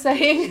know what I'm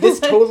saying?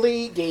 This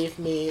totally gave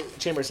me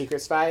Chamber of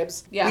Secrets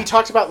vibes. Yeah. We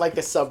talked about, like,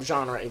 the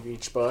subgenre of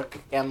each book,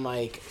 and,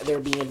 like, there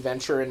being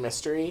adventure and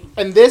mystery.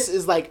 And this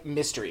is, like,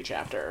 mystery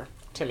chapter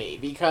to me,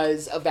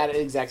 because of that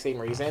exact same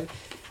reason.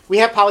 We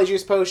have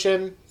Polyjuice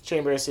Potion,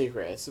 Chamber of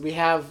Secrets. We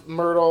have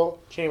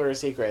Myrtle, Chamber of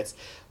Secrets.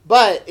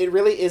 But it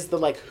really is the,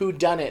 like,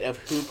 whodunit of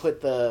who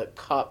put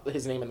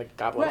his name in the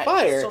Goblet of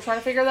Fire. Still trying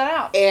to figure that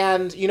out.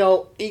 And,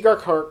 Igor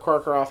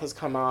Karkaroff has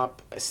come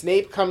up.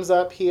 Snape comes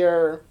up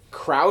here.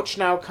 Crouch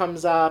now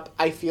comes up.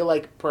 I feel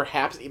like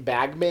perhaps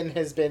Bagman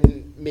has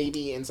been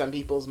maybe in some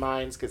people's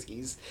minds because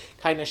he's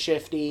kind of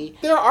shifty.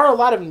 There are a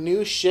lot of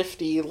new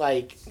shifty,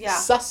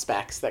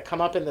 suspects that come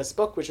up in this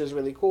book, which is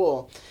really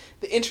cool.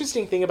 The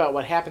interesting thing about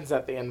what happens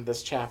at the end of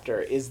this chapter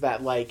is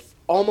that, like,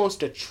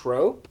 almost a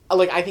trope.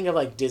 Like, I think of,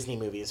 like, Disney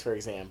movies, for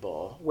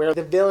example, where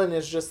the villain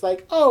is just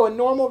like, oh, a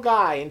normal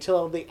guy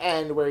until the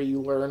end where you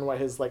learn what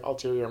his, like,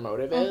 ulterior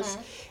motive is.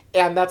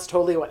 And that's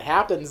totally what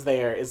happens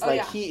there is,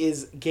 he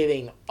is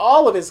giving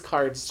all of his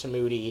cards to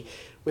Moody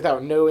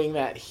without knowing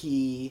that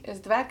he is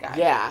the bad guy.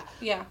 Yeah.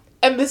 Yeah.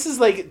 And this is,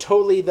 like,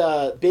 totally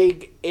the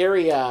big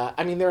area.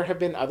 I mean, there have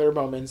been other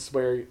moments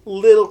where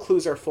little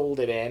clues are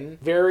folded in,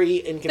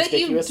 very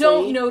inconspicuously. That you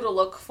don't know to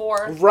look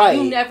for. Right.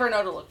 You never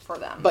know to look for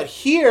them. But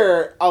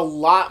here, a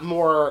lot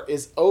more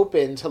is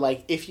open to,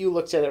 like, if you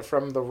looked at it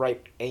from the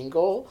right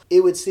angle,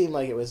 it would seem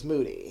like it was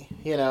Moody,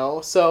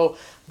 So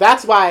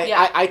that's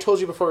why I told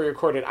you before we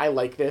recorded, I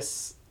like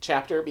this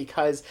chapter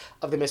because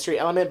of the mystery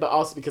element, but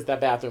also because that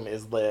bathroom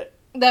is lit.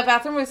 That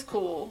bathroom is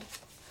cool.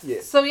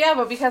 Yeah. So yeah,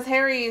 but because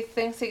Harry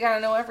thinks he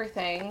gotta know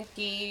everything,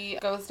 he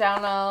goes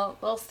down a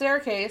little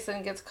staircase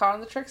and gets caught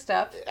on the trick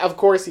step. Of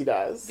course he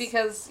does.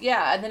 Because,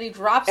 yeah, and then he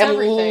drops and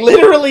everything.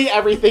 literally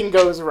everything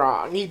goes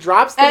wrong. He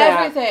drops the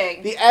everything.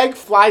 map, the egg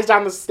flies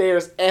down the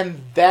stairs,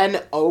 and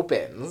then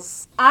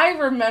opens. I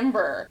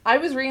remember, I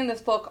was reading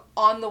this book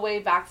on the way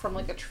back from,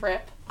 like, a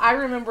trip. I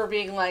remember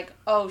being like,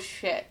 oh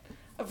shit.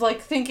 Of,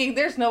 like, thinking,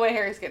 there's no way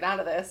Harry's getting out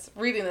of this.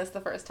 Reading this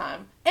the first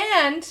time.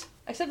 And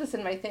I said this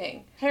in my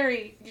thing.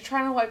 Harry, you're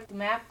trying to wipe the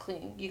map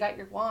clean. You got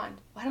your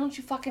wand. Why don't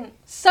you fucking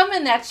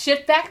summon that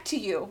shit back to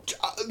you?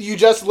 You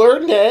just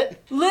learned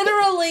it.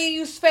 Literally,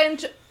 you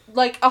spent,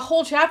 like, a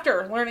whole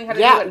chapter learning how to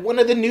do it. Yeah, one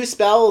of the new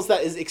spells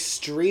that is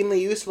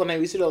extremely useful, and I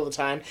use it all the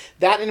time.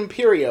 That and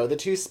Imperio, the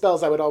two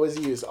spells I would always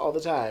use all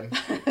the time.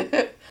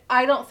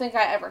 I don't think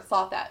I ever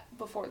thought that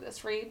before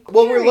this read.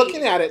 Well, we're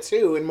looking at it,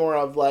 too, in more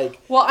of, like...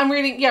 Well,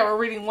 we're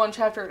reading one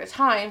chapter at a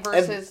time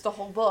versus the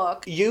whole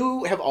book.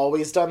 You have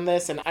always done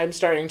this, and I'm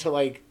starting to,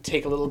 like,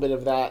 take a little bit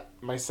of that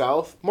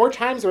myself. More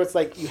times where it's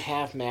like, you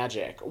have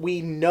magic.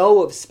 We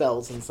know of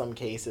spells in some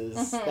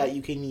cases that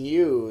you can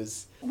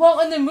use.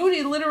 Well, and then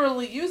Moody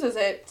literally uses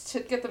it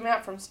to get the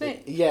map from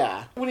Snape.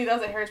 Yeah. When he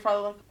does it, Harry's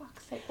probably like,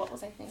 fuck's sake, what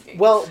was I thinking?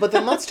 Well, but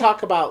then let's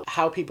talk about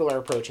how people are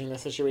approaching the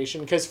situation,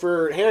 because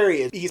for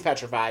Harry, he's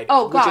petrified.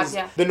 Oh, God, which is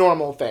yeah. the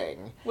normal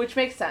thing. Which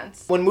makes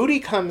sense. When Moody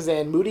comes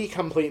in, Moody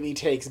completely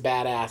takes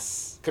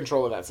badass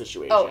control of that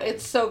situation. Oh,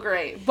 it's so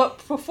great.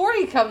 But before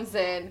he comes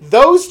in...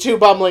 Those two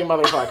bumbling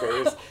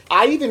motherfuckers.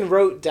 I even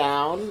wrote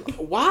down,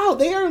 wow,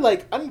 they are,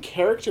 like,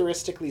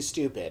 uncharacteristically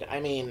stupid. I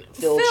mean,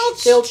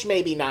 Filch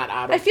maybe not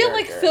out of I feel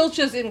character. like Filch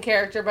is in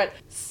character, but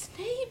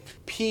Snape...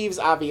 Peeves,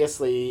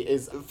 obviously,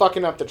 is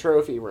fucking up the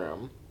trophy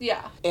room.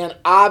 Yeah. And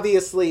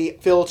obviously,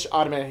 Filch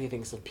automatically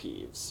thinks of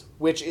Peeves,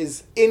 which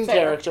is in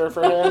character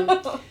for him.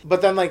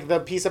 But then, like,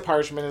 the piece of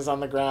parchment is on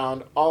the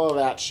ground, all of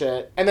that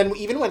shit. And then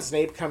even when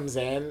Snape comes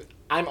in,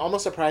 I'm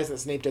almost surprised that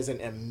Snape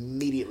doesn't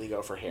immediately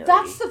go for Harry.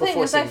 That's the thing,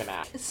 before is seeing the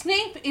map.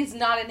 Snape is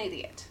not an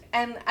idiot.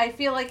 And I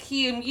feel like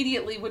he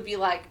immediately would be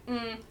like,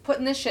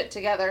 putting this shit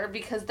together,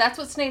 because that's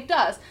what Snape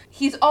does.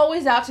 He's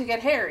always out to get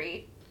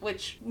Harry,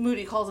 which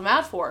Moody calls him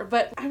out for.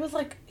 But I was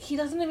like, he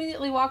doesn't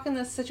immediately walk in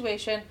this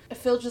situation. If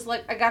Filch is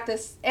like, I got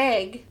this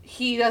egg,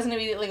 he doesn't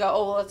immediately go,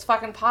 oh, well, it's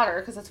fucking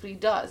Potter, because that's what he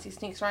does. He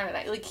sneaks around at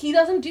night. Like, he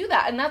doesn't do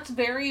that, and that's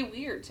very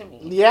weird to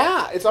me.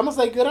 Yeah, it's almost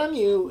like, good on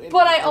you.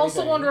 But I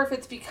also wonder if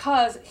it's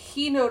because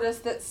he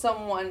noticed that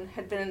someone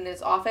had been in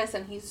his office,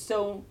 and he's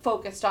so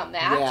focused on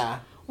that. Yeah.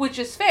 Which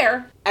is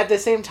fair. At the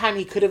same time,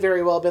 he could have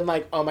very well been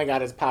like, oh my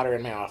god, it's Potter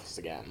in my office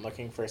again,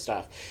 looking for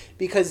stuff.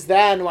 Because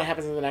then what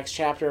happens in the next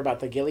chapter about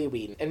the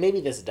gillyweed, and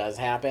maybe this does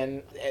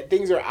happen,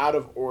 things are out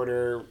of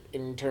order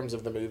in terms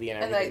of the movie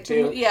and everything,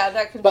 too. Yeah,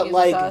 that confuses But,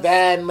 like, us.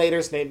 then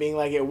later Snape being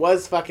like, it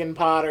was fucking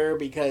Potter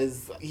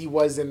because he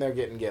was in there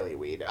getting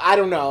gillyweed. I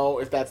don't know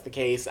if that's the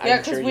case. Yeah,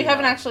 because we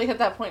haven't actually hit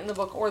that point in the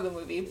book or the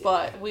movie,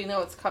 but we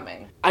know it's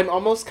coming. I'm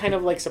almost kind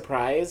of, like,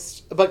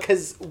 surprised,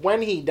 because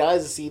when he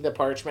does see the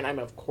parchment,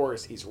 of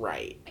course he's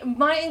right.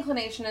 My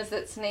inclination is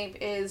that Snape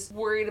is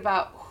worried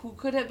about who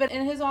could have been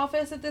in his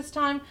office at this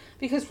time,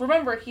 because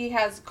remember, he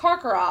has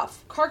Karkaroff.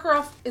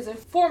 Karkaroff is a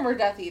former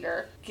Death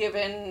Eater,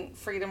 given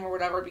freedom or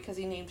whatever, because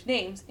he named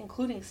names,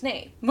 including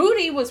Snape.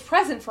 Moody was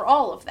present for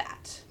all of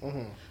that.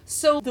 Mm-hmm.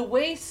 So the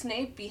way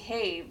Snape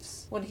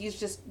behaves when he's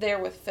just there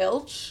with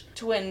Filch,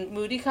 to when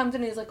Moody comes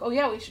in, he's like, oh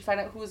yeah, we should find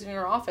out who's in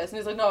your office. And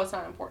he's like, no, it's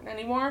not important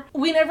anymore.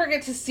 We never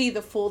get to see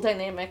the full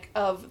dynamic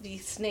of the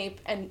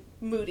Snape and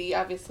Moody.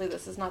 Obviously,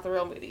 this is not the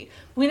real Moody.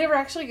 We never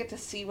actually get to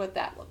see what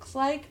that looks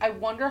like. I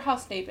wonder how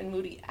Snape and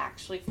Moody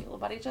actually feel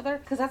about each other,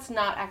 because that's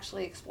not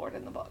actually explored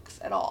in the books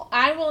at all.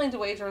 I'm willing to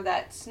wager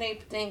that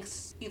Snape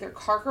thinks either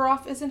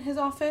Karkaroff is in his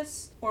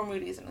office or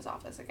Moody's in his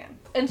office again.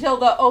 Until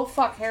the, oh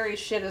fuck, Harry's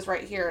shit is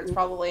right here. It's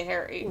probably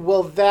Harry.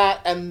 Well,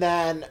 that, and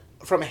then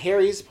from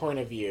Harry's point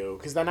of view,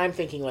 because then I'm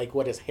thinking, like,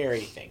 what is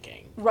Harry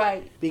thinking?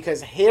 Right.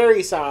 Because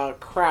Harry saw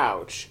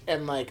Crouch,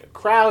 and, like,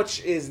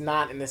 Crouch is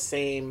not in the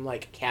same,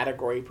 like,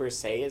 category per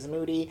se as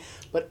Moody,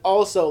 but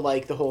also,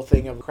 like, the whole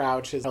thing of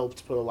Crouch has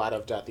helped put a lot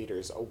of Death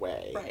Eaters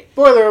away. Right.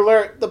 Spoiler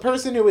alert, the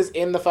person who was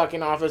in the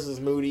fucking office is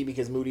Moody,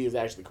 because Moody is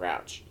actually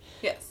Crouch.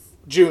 Yes.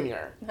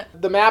 Junior.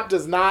 The map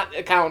does not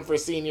account for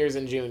seniors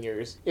and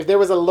juniors. If there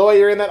was a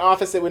lawyer in that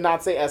office, it would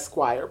not say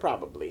Esquire,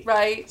 probably.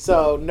 Right.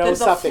 So, no There's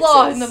suffixes. There's a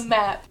flaw in the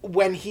map.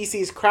 When he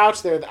sees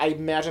Crouch there, I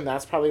imagine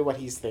that's probably what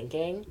he's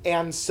thinking.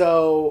 And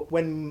so,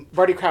 when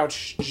Barty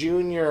Crouch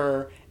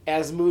Jr.,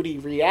 as Moody,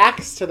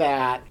 reacts to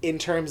that in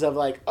terms of,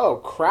 like, oh,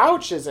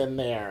 Crouch is in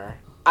there,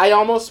 I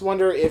almost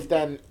wonder if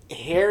then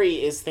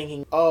Harry is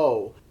thinking,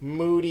 oh,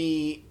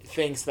 Moody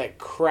thinks that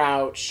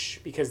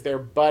Crouch, because they're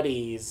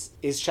buddies,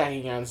 is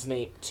checking on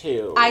Snape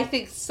too. I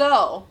think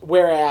so.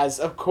 Whereas,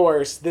 of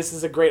course, this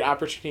is a great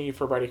opportunity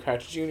for Barty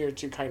Crouch Jr.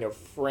 to kind of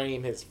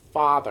frame his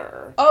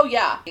father. Oh,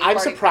 yeah. I'm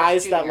Barty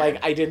surprised Crouch that, Jr.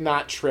 like, I did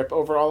not trip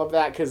over all of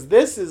that, because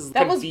this is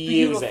that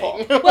confusing. Was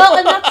beautiful. Well,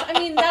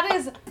 and that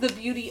is the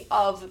beauty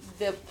of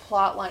the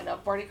plot line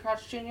of Barty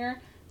Crouch Jr.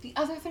 The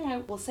other thing I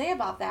will say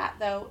about that,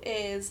 though,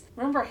 is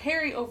remember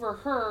Harry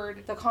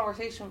overheard the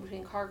conversation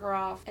between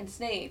Karkaroff and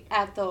Snape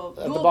at the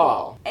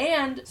ball.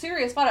 And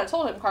Sirius flat out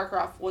told him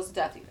Karkaroff was a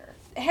Death Eater.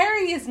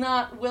 Harry is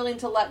not willing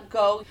to let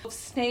go of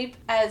Snape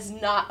as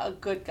not a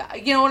good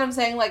guy. You know what I'm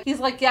saying? Like, he's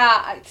like,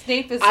 yeah,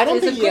 Snape is a good guy. I don't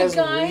think he has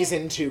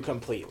reason to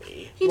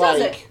completely. He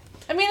doesn't.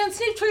 I mean, and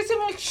Snape treats him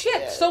like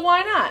shit, so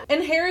why not?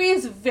 And Harry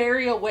is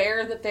very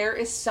aware that there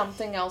is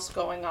something else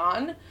going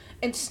on,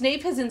 and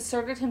Snape has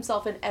inserted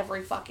himself in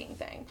every fucking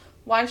thing.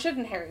 Why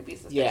shouldn't Harry be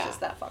suspicious,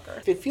 that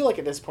fucker? I feel like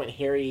at this point,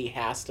 Harry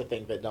has to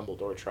think that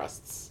Dumbledore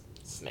trusts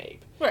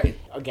Snape. Right.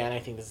 Again, I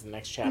think this is the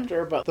next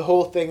chapter, but the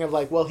whole thing of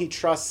like, well, he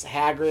trusts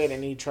Hagrid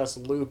and he trusts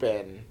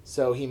Lupin,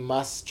 so he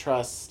must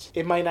trust...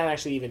 It might not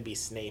actually even be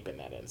Snape in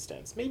that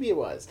instance. Maybe it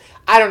was.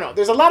 I don't know.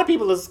 There's a lot of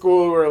people at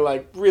school who are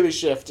like really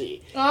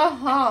shifty.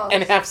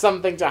 And have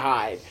something to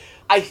hide.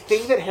 I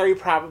think that Harry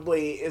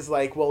probably is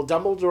like, well,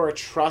 Dumbledore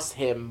trusts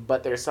him,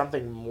 but there's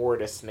something more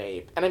to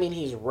Snape. And I mean,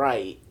 he's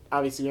right.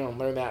 Obviously, we don't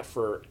learn that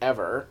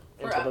forever.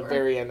 Until the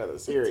very end of the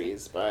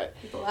series, but...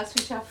 The last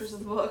few chapters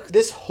of the book.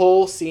 This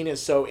whole scene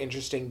is so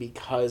interesting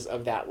because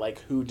of that,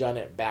 like,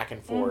 whodunit back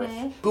and forth.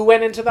 Who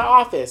went into the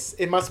office?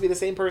 It must be the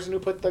same person who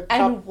put the cup...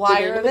 And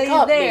why are they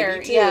there?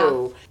 Maybe,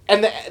 too.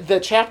 And the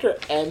chapter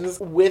ends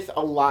with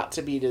a lot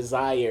to be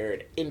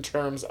desired in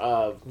terms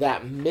of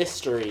that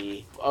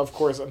mystery. Of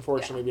course,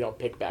 unfortunately, we don't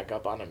pick back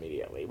up on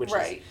immediately,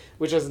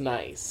 which is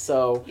nice.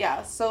 So...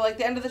 Yeah, so, like,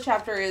 the end of the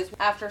chapter is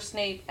after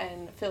Snape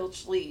and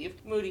Filch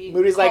leave,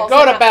 Moody's like,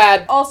 go to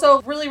bed! Also,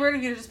 really weird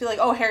of you to just be like,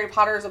 oh, Harry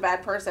Potter is a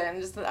bad person.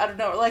 Just, I don't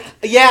know, like...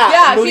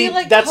 Yeah, Moody, he,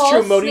 like, that's calls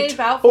true. Moody Snape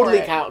out totally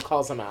for it.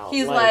 calls him out.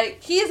 He's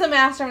like, he's a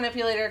master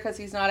manipulator because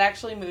he's not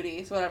actually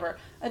Moody, so whatever.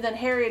 And then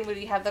Harry and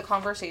Moody have the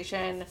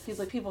conversation. He's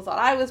like, people thought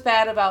I was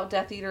bad about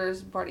Death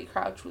Eaters. Barty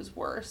Crouch was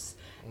worse.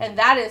 And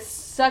that is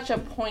such a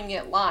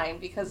poignant line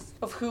because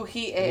of who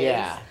he is.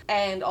 Yeah.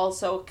 And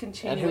also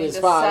continuing to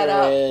set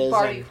up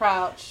Barty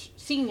Crouch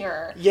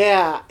Sr.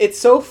 Yeah, it's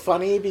so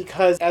funny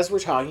because as we're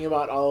talking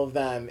about all of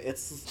them,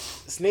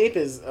 Snape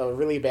is a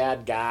really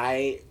bad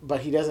guy, but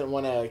he doesn't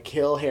want to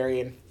kill Harry.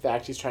 In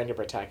fact, he's trying to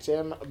protect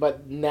him.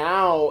 But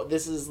now,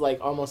 this is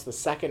like almost the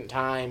second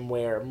time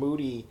where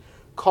Moody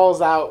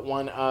calls out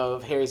one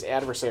of Harry's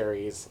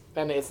adversaries.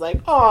 And it's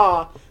like,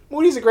 aw,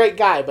 Moody's a great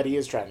guy, but he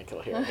is trying to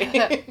kill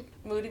Harry.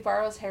 Moody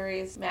borrows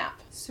Harry's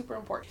map. Super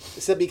important.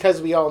 So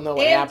because we all know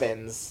what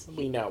happens,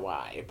 we know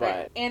why. But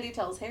right. Andy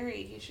tells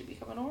Harry he should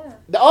become an Auror.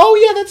 Oh,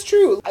 yeah, that's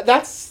true.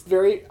 That's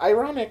very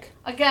ironic.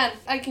 Again,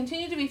 I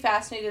continue to be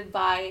fascinated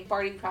by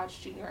Barty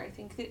Crouch Jr. I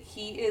think that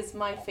he is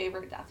my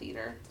favorite Death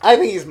Eater. I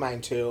think he's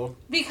mine, too.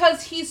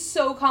 Because he's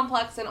so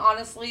complex, and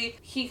honestly,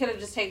 he could have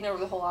just taken over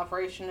the whole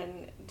operation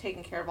and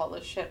taken care of all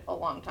this shit a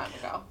long time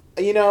ago.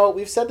 You know,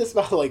 we've said this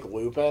about, like,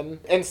 Lupin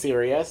and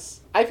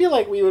Sirius. I feel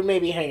like we would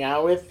maybe hang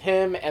out with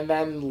him and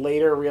then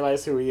later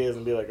realize who he is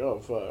and be like, oh,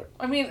 fuck.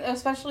 I mean,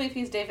 especially if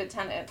he's David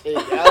Tennant.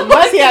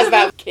 Unless he has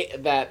that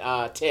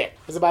tick.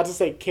 I was about to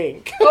say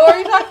kink. Oh, are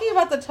you talking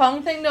about the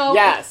tongue thing? No.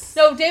 Yes.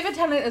 No, David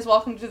Tennant is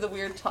welcome to do the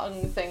weird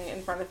tongue thing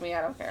in front of me.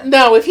 I don't care.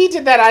 No, if he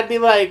did that, I'd be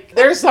like,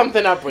 there's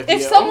something up with you.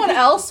 If someone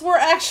else were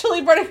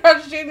actually Barty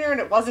Crouch Jr. and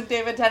it wasn't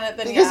David Tennant,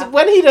 then because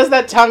when he does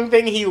that tongue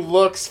thing, he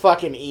looks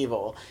fucking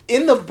evil.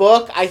 In the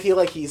book, I feel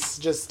like he's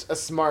just a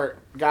smart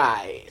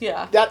guy.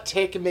 Yeah. That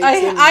tick makes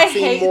him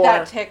seem hate more...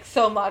 that tick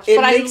so much, it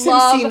but makes I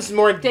love him seem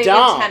more David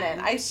dumb.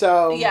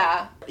 Tennant.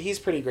 Yeah. He's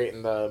pretty great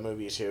in the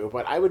movie, too,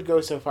 but I would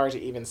go so far to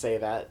even say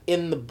that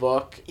in the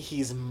book,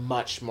 he's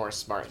much more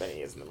smart than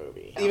he is in the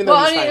movie. Even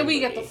though he's we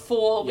get the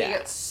full, we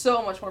get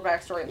so much more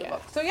backstory in the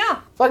book. So,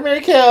 yeah. Fuck,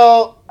 marry,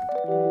 kill.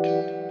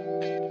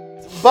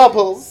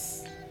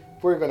 Bubbles.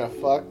 We're gonna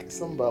fuck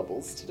some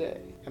bubbles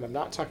today. And I'm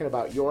not talking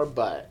about your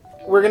butt.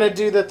 We're gonna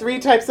do the 3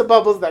 types of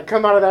bubbles that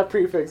come out of that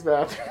prefix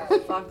bathroom. For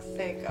fuck's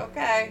sake,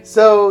 okay.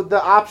 So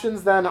the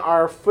options then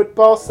are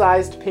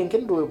football-sized pink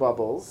and blue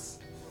bubbles,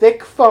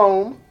 thick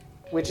foam,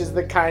 which is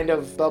the kind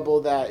of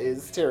bubble that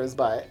is Tara's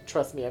butt.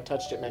 Trust me, I've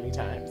touched it many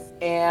times.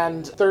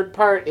 And third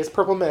part is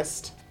purple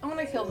mist. I'm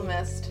gonna kill the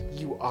mist.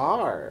 You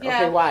are?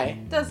 Yeah, okay, why?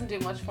 It doesn't do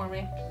much for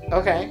me.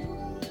 Okay.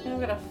 I'm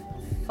gonna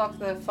fuck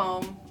the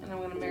foam, and I'm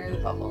gonna marry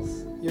the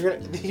bubbles.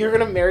 You're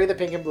gonna marry the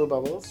pink and blue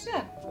bubbles?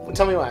 Yeah. Well,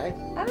 tell me why.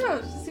 I don't know,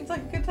 it just seems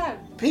like a good time.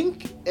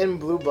 Pink and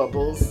blue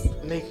bubbles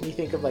make me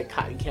think of like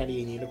cotton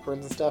candy and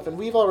unicorns and stuff, and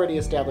we've already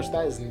established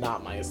that is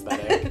not my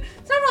aesthetic.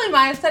 It's not really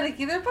my aesthetic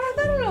either, but I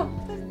don't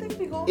know. That'd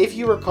be cool. If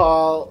you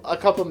recall, a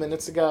couple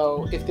minutes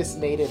ago, if this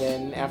made it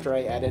in after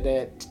I edited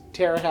it,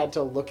 Tara had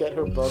to look at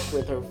her book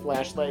with her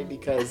flashlight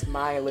because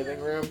my living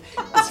room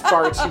is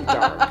far too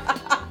dark.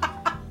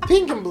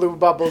 Pink and blue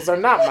bubbles are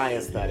not my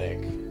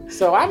aesthetic.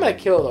 So I'm gonna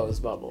kill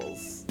those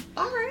bubbles.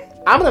 Alright.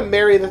 I'm gonna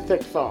marry the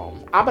thick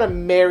foam. I'm gonna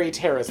marry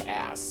Tara's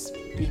ass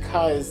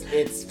because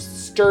it's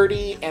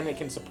sturdy and it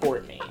can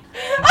support me.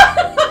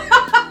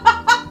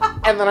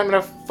 And then I'm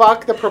gonna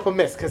fuck the purple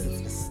mist because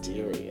it's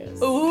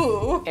mysterious.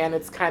 Ooh. And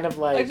it's kind of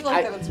like... I just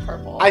like that it's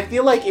purple. I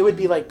feel like it would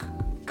be like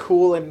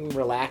cool and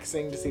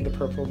relaxing to see the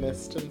purple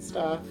mist and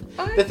stuff.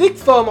 The thick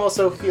foam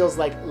also feels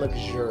like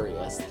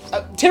luxurious.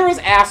 Tara's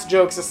ass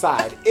jokes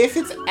aside, if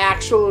it's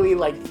actually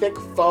like thick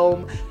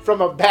foam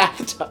from a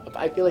bathtub,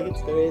 I feel like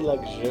it's very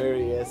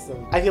luxurious,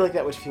 and I feel like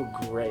that would feel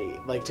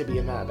great. Like, to be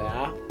in that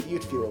bath,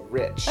 you'd feel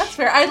rich. That's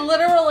fair. I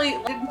literally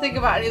didn't think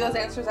about any of those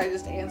answers. I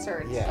just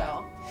answered. Yeah.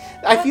 So.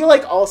 I feel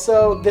like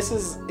also, this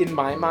is in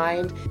my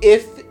mind,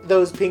 if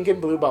those pink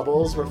and blue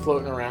bubbles were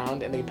floating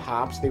around and they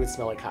popped, they would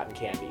smell like cotton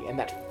candy, and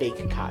that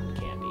fake cotton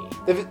candy.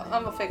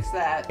 I'm gonna fix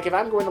that. Like, if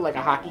I'm going to like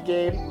a hockey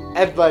game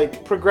at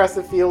like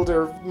Progressive Field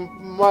or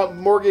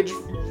Mortgage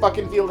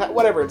fucking Field,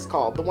 whatever it's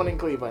called, the one in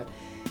Cleveland.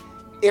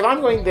 If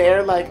I'm going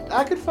there, like,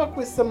 I could fuck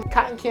with some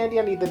cotton candy.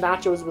 I need the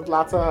nachos with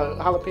lots of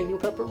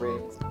jalapeno pepper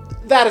rings.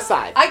 That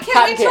aside. I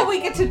can't wait till we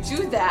get to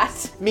do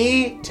that.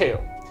 Me too.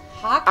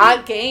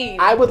 Hockey game.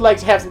 I would like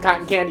to have some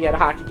cotton candy at a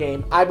hockey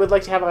game. I would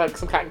like to have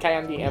some cotton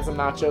candy and some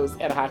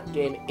nachos at a hockey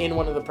game in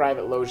one of the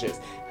private loges.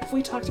 Have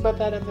we talked about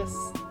that on this?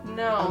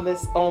 No. On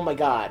this? Oh my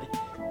god.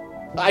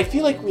 I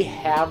feel like we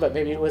have, but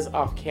maybe it was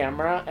off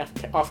camera.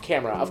 Off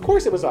camera. Of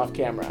course it was off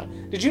camera.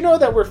 Did you know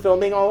that we're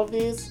filming all of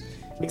these?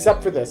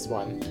 Except for this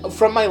one.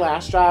 From my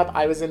last job,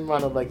 I was in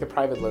one of like the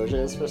private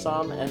loges for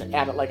some, and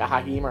at like a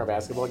hockey game or a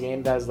basketball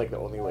game, that is like the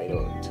only way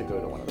to go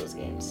to one of those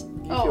games.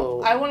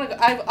 I want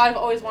to. I've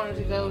always wanted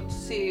to go to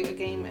see a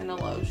game in a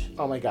loge.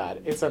 Oh my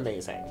god, it's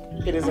amazing.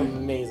 It is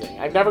amazing.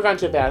 I've never gone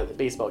to a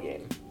baseball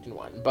game in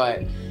one,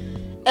 but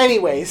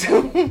anyways,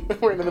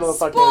 we're in the middle of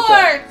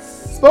fucking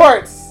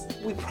sports.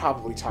 We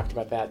probably talked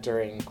about that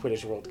during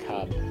Quidditch World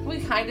Cup.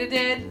 We kind of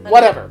did.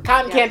 Whatever.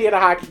 Cotton candy at a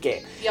hockey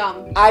game.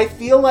 Yum. I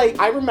feel like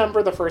I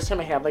remember the first time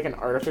I had like an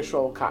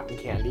artificial cotton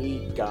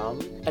candy gum,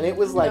 and it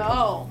was like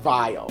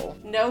vile.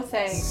 No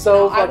thanks.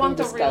 So I want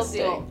the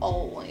disgusting. real deal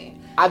only.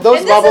 Those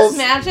and bubbles. This is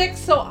magic,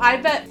 so I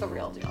bet the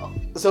real deal.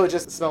 So it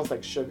just smells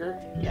like sugar.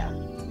 Yeah,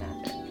 it's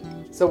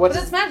magic. So what's?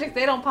 But it's magic.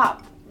 They don't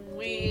pop.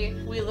 We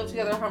live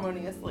together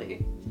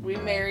harmoniously. We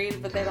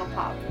married, but they don't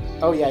pop.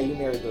 Oh yeah, you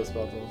married those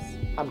bubbles.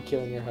 I'm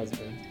killing your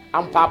husband.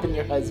 I'm popping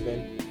your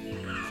husband.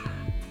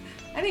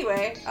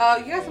 Anyway, you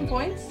got some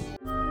points?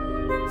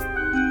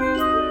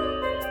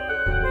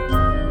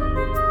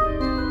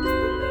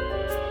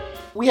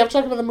 We have to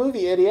talk about the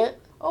movie, idiot.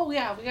 Oh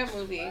yeah, we got a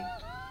movie.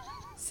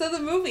 So the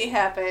movie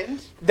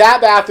happened. That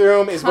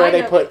bathroom is where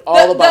they put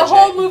all the budget. The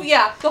whole movie,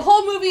 yeah. The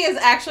whole movie is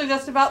actually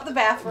just about the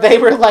bathroom. They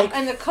were like...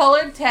 And the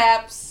colored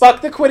taps.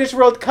 Fuck the Quidditch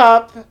World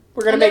Cup.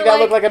 We're going to make that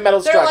look like a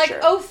metal structure.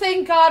 They're like, oh,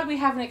 thank God we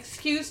have an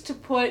excuse to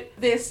put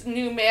this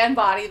new man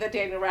body that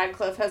Daniel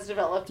Radcliffe has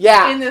developed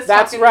in this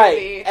that's fucking right.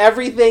 movie.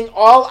 Everything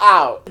all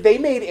out. They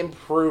made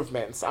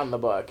improvements on the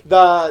book.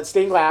 The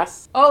stained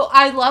glass. Oh,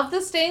 I love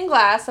the stained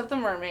glass of the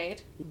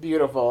mermaid.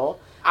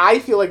 Beautiful. I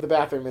feel like the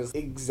bathroom is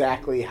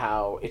exactly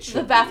how it should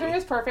be. The bathroom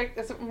is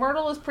perfect.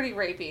 Myrtle is pretty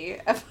rapey.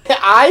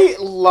 I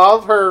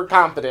love her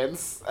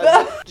confidence.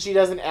 She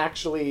doesn't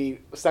actually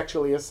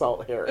sexually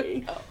assault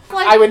Harry.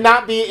 Like, I would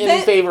not be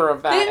in favor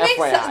of that,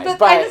 FYI.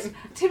 But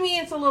to me,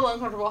 it's a little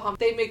uncomfortable how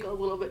they make a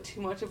little bit too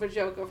much of a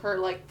joke of her,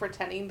 like,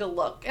 pretending to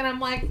look. And I'm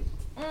like,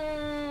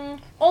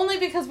 only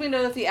because we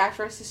know that the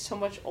actress is so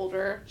much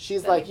older.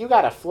 She's like, you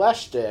got a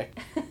flesh dick.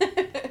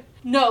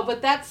 No,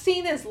 but that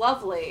scene is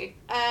lovely.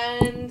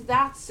 And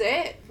that's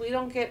it. We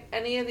don't get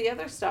any of the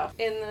other stuff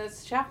in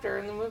this chapter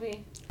in the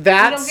movie.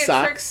 That we don't get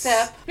sucks. Trick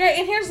Step. Right,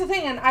 and here's the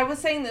thing, and I was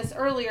saying this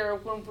earlier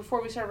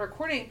before we started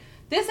recording.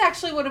 This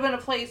actually would have been a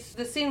place,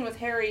 the scene with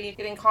Harry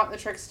getting caught in the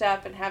Trick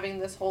Step and having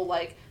this whole,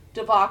 like,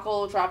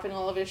 debacle, dropping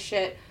all of his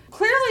shit.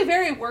 Clearly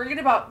very worried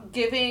about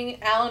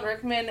giving Alan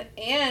Rickman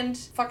and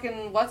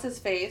fucking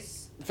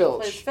what's-his-face,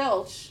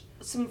 Filch,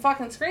 some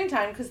fucking screen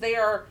time because they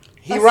are...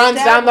 He runs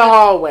down the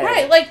hallway.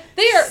 Right, like,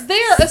 they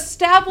are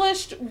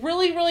established,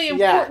 really, really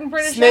important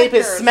British Snape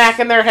actors. is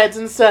smacking their heads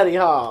in study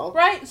hall.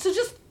 Right, so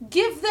just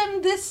give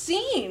them this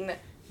scene.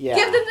 Yeah.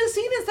 Give them this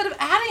scene instead of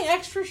adding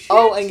extra shit.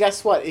 Oh, and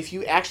guess what? If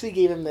you actually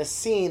gave him this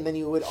scene, then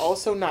you would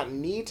also not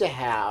need to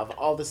have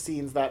all the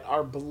scenes that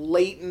are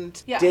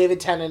blatant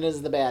David Tennant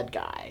is the bad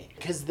guy.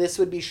 Because this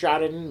would be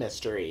shrouded in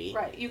mystery.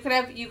 Right, you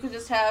could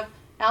just have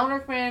Alan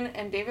Rickman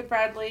and David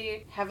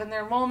Bradley having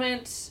their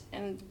moment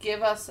and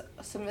give us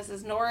some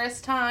Mrs. Norris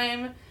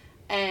time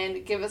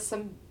and give us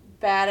some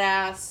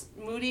badass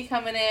Moody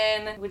coming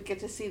in. We'd get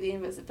to see the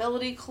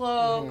invisibility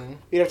cloak. Mm-hmm.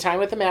 We'd have time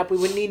with the map. We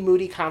wouldn't need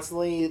Moody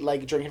constantly,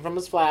 like, drinking from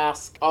his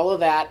flask. All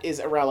of that is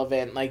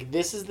irrelevant. Like,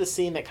 this is the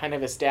scene that kind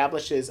of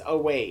establishes, oh,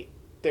 wait,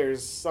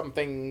 there's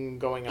something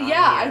going on here.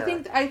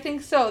 I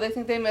think so. They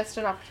think they missed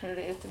an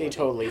opportunity. They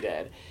totally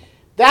did.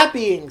 That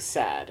being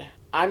said,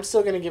 I'm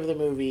still going to give the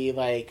movie,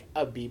 like,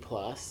 a B+,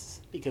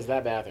 because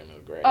that bathroom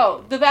is great.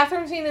 Oh, the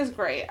bathroom scene is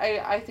great.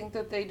 I think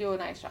that they do a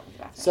nice job with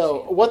the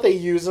bathroom scene. What they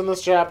use in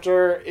this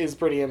chapter is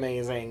pretty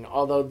amazing,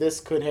 although this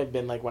could have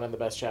been, like, one of the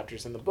best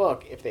chapters in the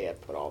book if they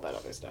had put all that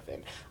other stuff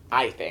in,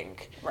 I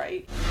think.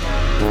 Right.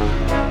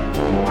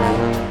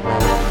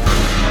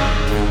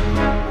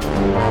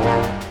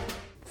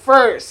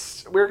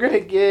 First, we're going to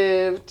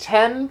give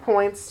 10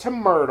 points to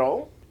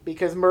Myrtle.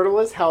 because Myrtle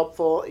is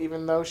helpful,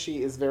 even though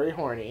she is very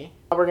horny.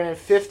 We're going to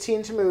give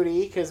 15 to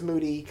Moody, because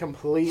Moody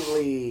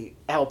completely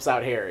helps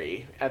out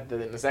Harry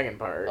in the second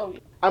part. Oh.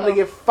 I'm going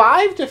to give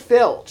 5 to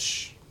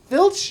Filch.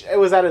 Filch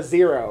was at a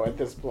 0 at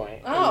this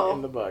point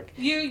in the book.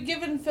 You're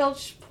giving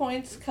Filch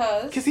points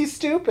because he's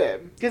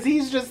stupid. Because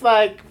he's just,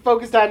 like,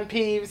 focused on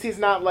Peeves. He's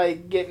not,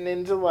 like, getting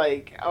into,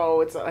 like,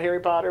 oh, it's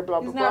Harry Potter,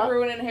 blah, blah, blah. He's not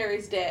ruining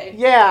Harry's day.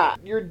 Yeah,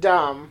 you're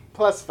dumb.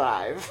 Plus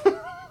 5.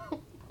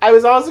 I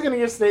was also going to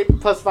give Snape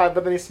plus 5,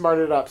 but then he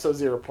smarted up, so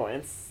 0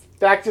 points.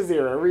 Back to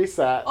 0.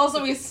 Reset.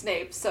 Also, he's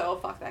Snape, so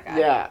fuck that guy.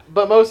 Yeah,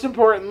 but most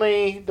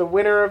importantly, the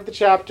winner of the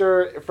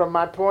chapter, from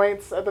my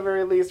points at the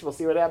very least, we'll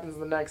see what happens in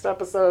the next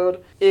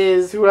episode,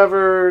 is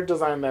whoever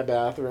designed that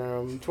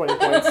bathroom. 20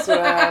 points to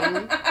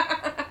them.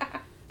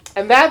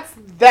 And that's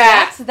that.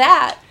 That's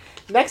that.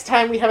 Next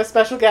time we have a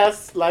special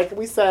guest, like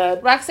we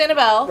said. Roxana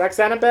Bell.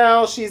 Roxana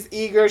Bell, she's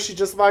eager. She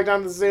just logged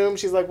on the Zoom.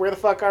 She's like, where the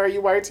fuck are you?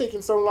 Why are you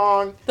taking so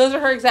long? Those are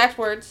her exact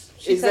words.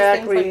 She says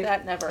things like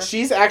that never.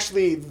 She's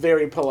actually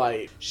very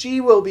polite. She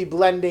will be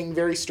blending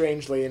very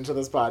strangely into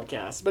this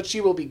podcast, but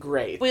she will be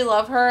great. We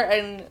love her,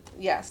 and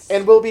yes.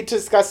 And we'll be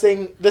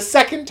discussing the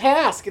second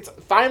task. It's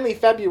finally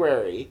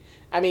February.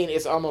 I mean,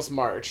 it's almost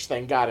March,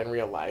 thank God, in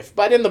real life.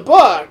 But in the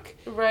book,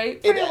 right?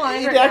 it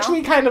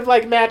actually kind of,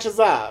 like,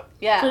 matches up.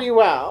 Yeah. Pretty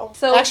well.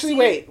 So actually,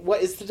 wait,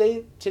 what is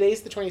today?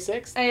 Today's the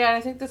 26th? Yeah,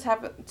 I think this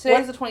happened.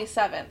 Today's the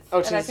 27th.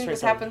 Oh, today's and I think the 27th.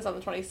 this happens on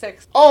the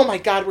 26th. Oh my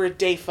God, we're a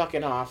day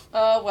fucking off.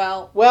 Oh,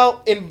 well.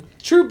 Well, in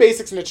true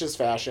Basic Snitches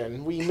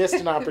fashion, we missed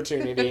an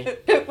opportunity.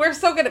 We're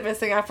so good at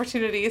missing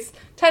opportunities.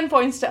 10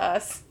 points to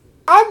us.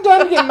 I'm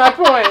done getting my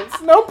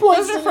points. No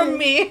points Those are from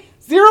me.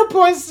 0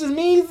 points to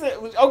me.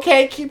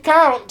 Okay, keep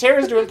count.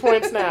 Tara's doing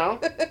points now.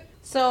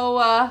 So,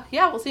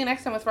 yeah, we'll see you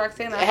next time with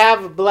Roxana.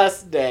 Have a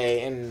blessed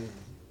day, and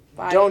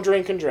Bye. Don't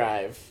drink and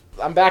drive.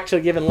 I'm back to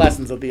giving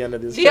lessons at the end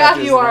of this. Yeah,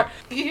 you are.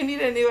 You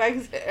need a new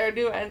exit or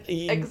new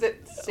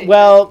exit statement.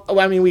 Well,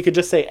 I mean, we could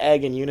just say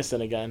egg in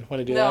unison again.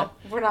 Want to do that?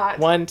 No, we're not.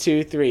 1,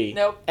 2, 3.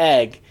 Nope.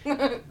 Egg.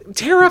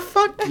 Tara,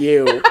 fuck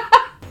you.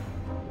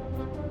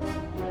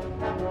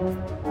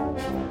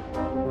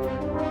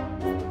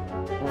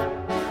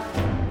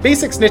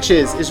 Basic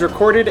Snitches is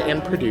recorded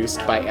and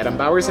produced by Adam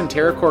Bowers and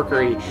Tara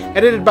Corkery,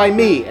 edited by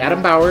me,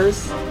 Adam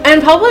Bowers,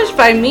 and published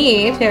by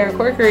me, Tara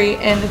Corkery,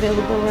 and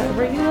available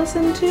wherever you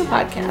listen to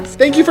podcasts.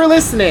 Thank you for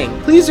listening.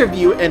 Please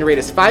review and rate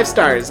us 5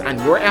 stars on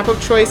your app of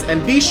choice,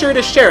 and be sure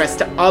to share us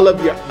to all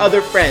of your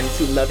other friends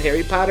who love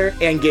Harry Potter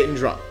and getting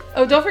drunk.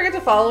 Oh, don't forget to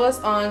follow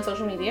us on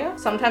social media.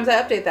 Sometimes I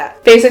update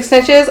that. Basic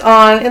Snitches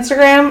on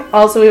Instagram.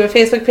 Also, we have a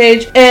Facebook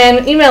page.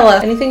 And email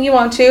us anything you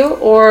want to,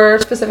 or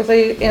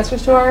specifically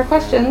answers to our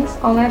questions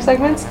on our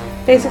segments.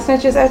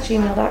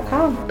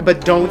 BasicSnitches@gmail.com.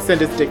 But don't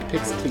send us dick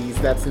pics, please.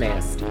 That's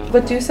nasty.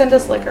 But do send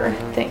us liquor.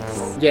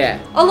 Thanks. Yeah.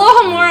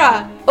 Aloha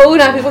Mora! Oh,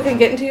 now people can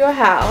get into your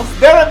house.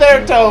 They're on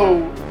their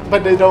toe,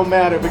 but they don't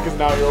matter because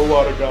now you're a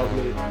water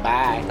goblin.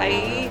 Bye.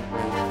 Bye.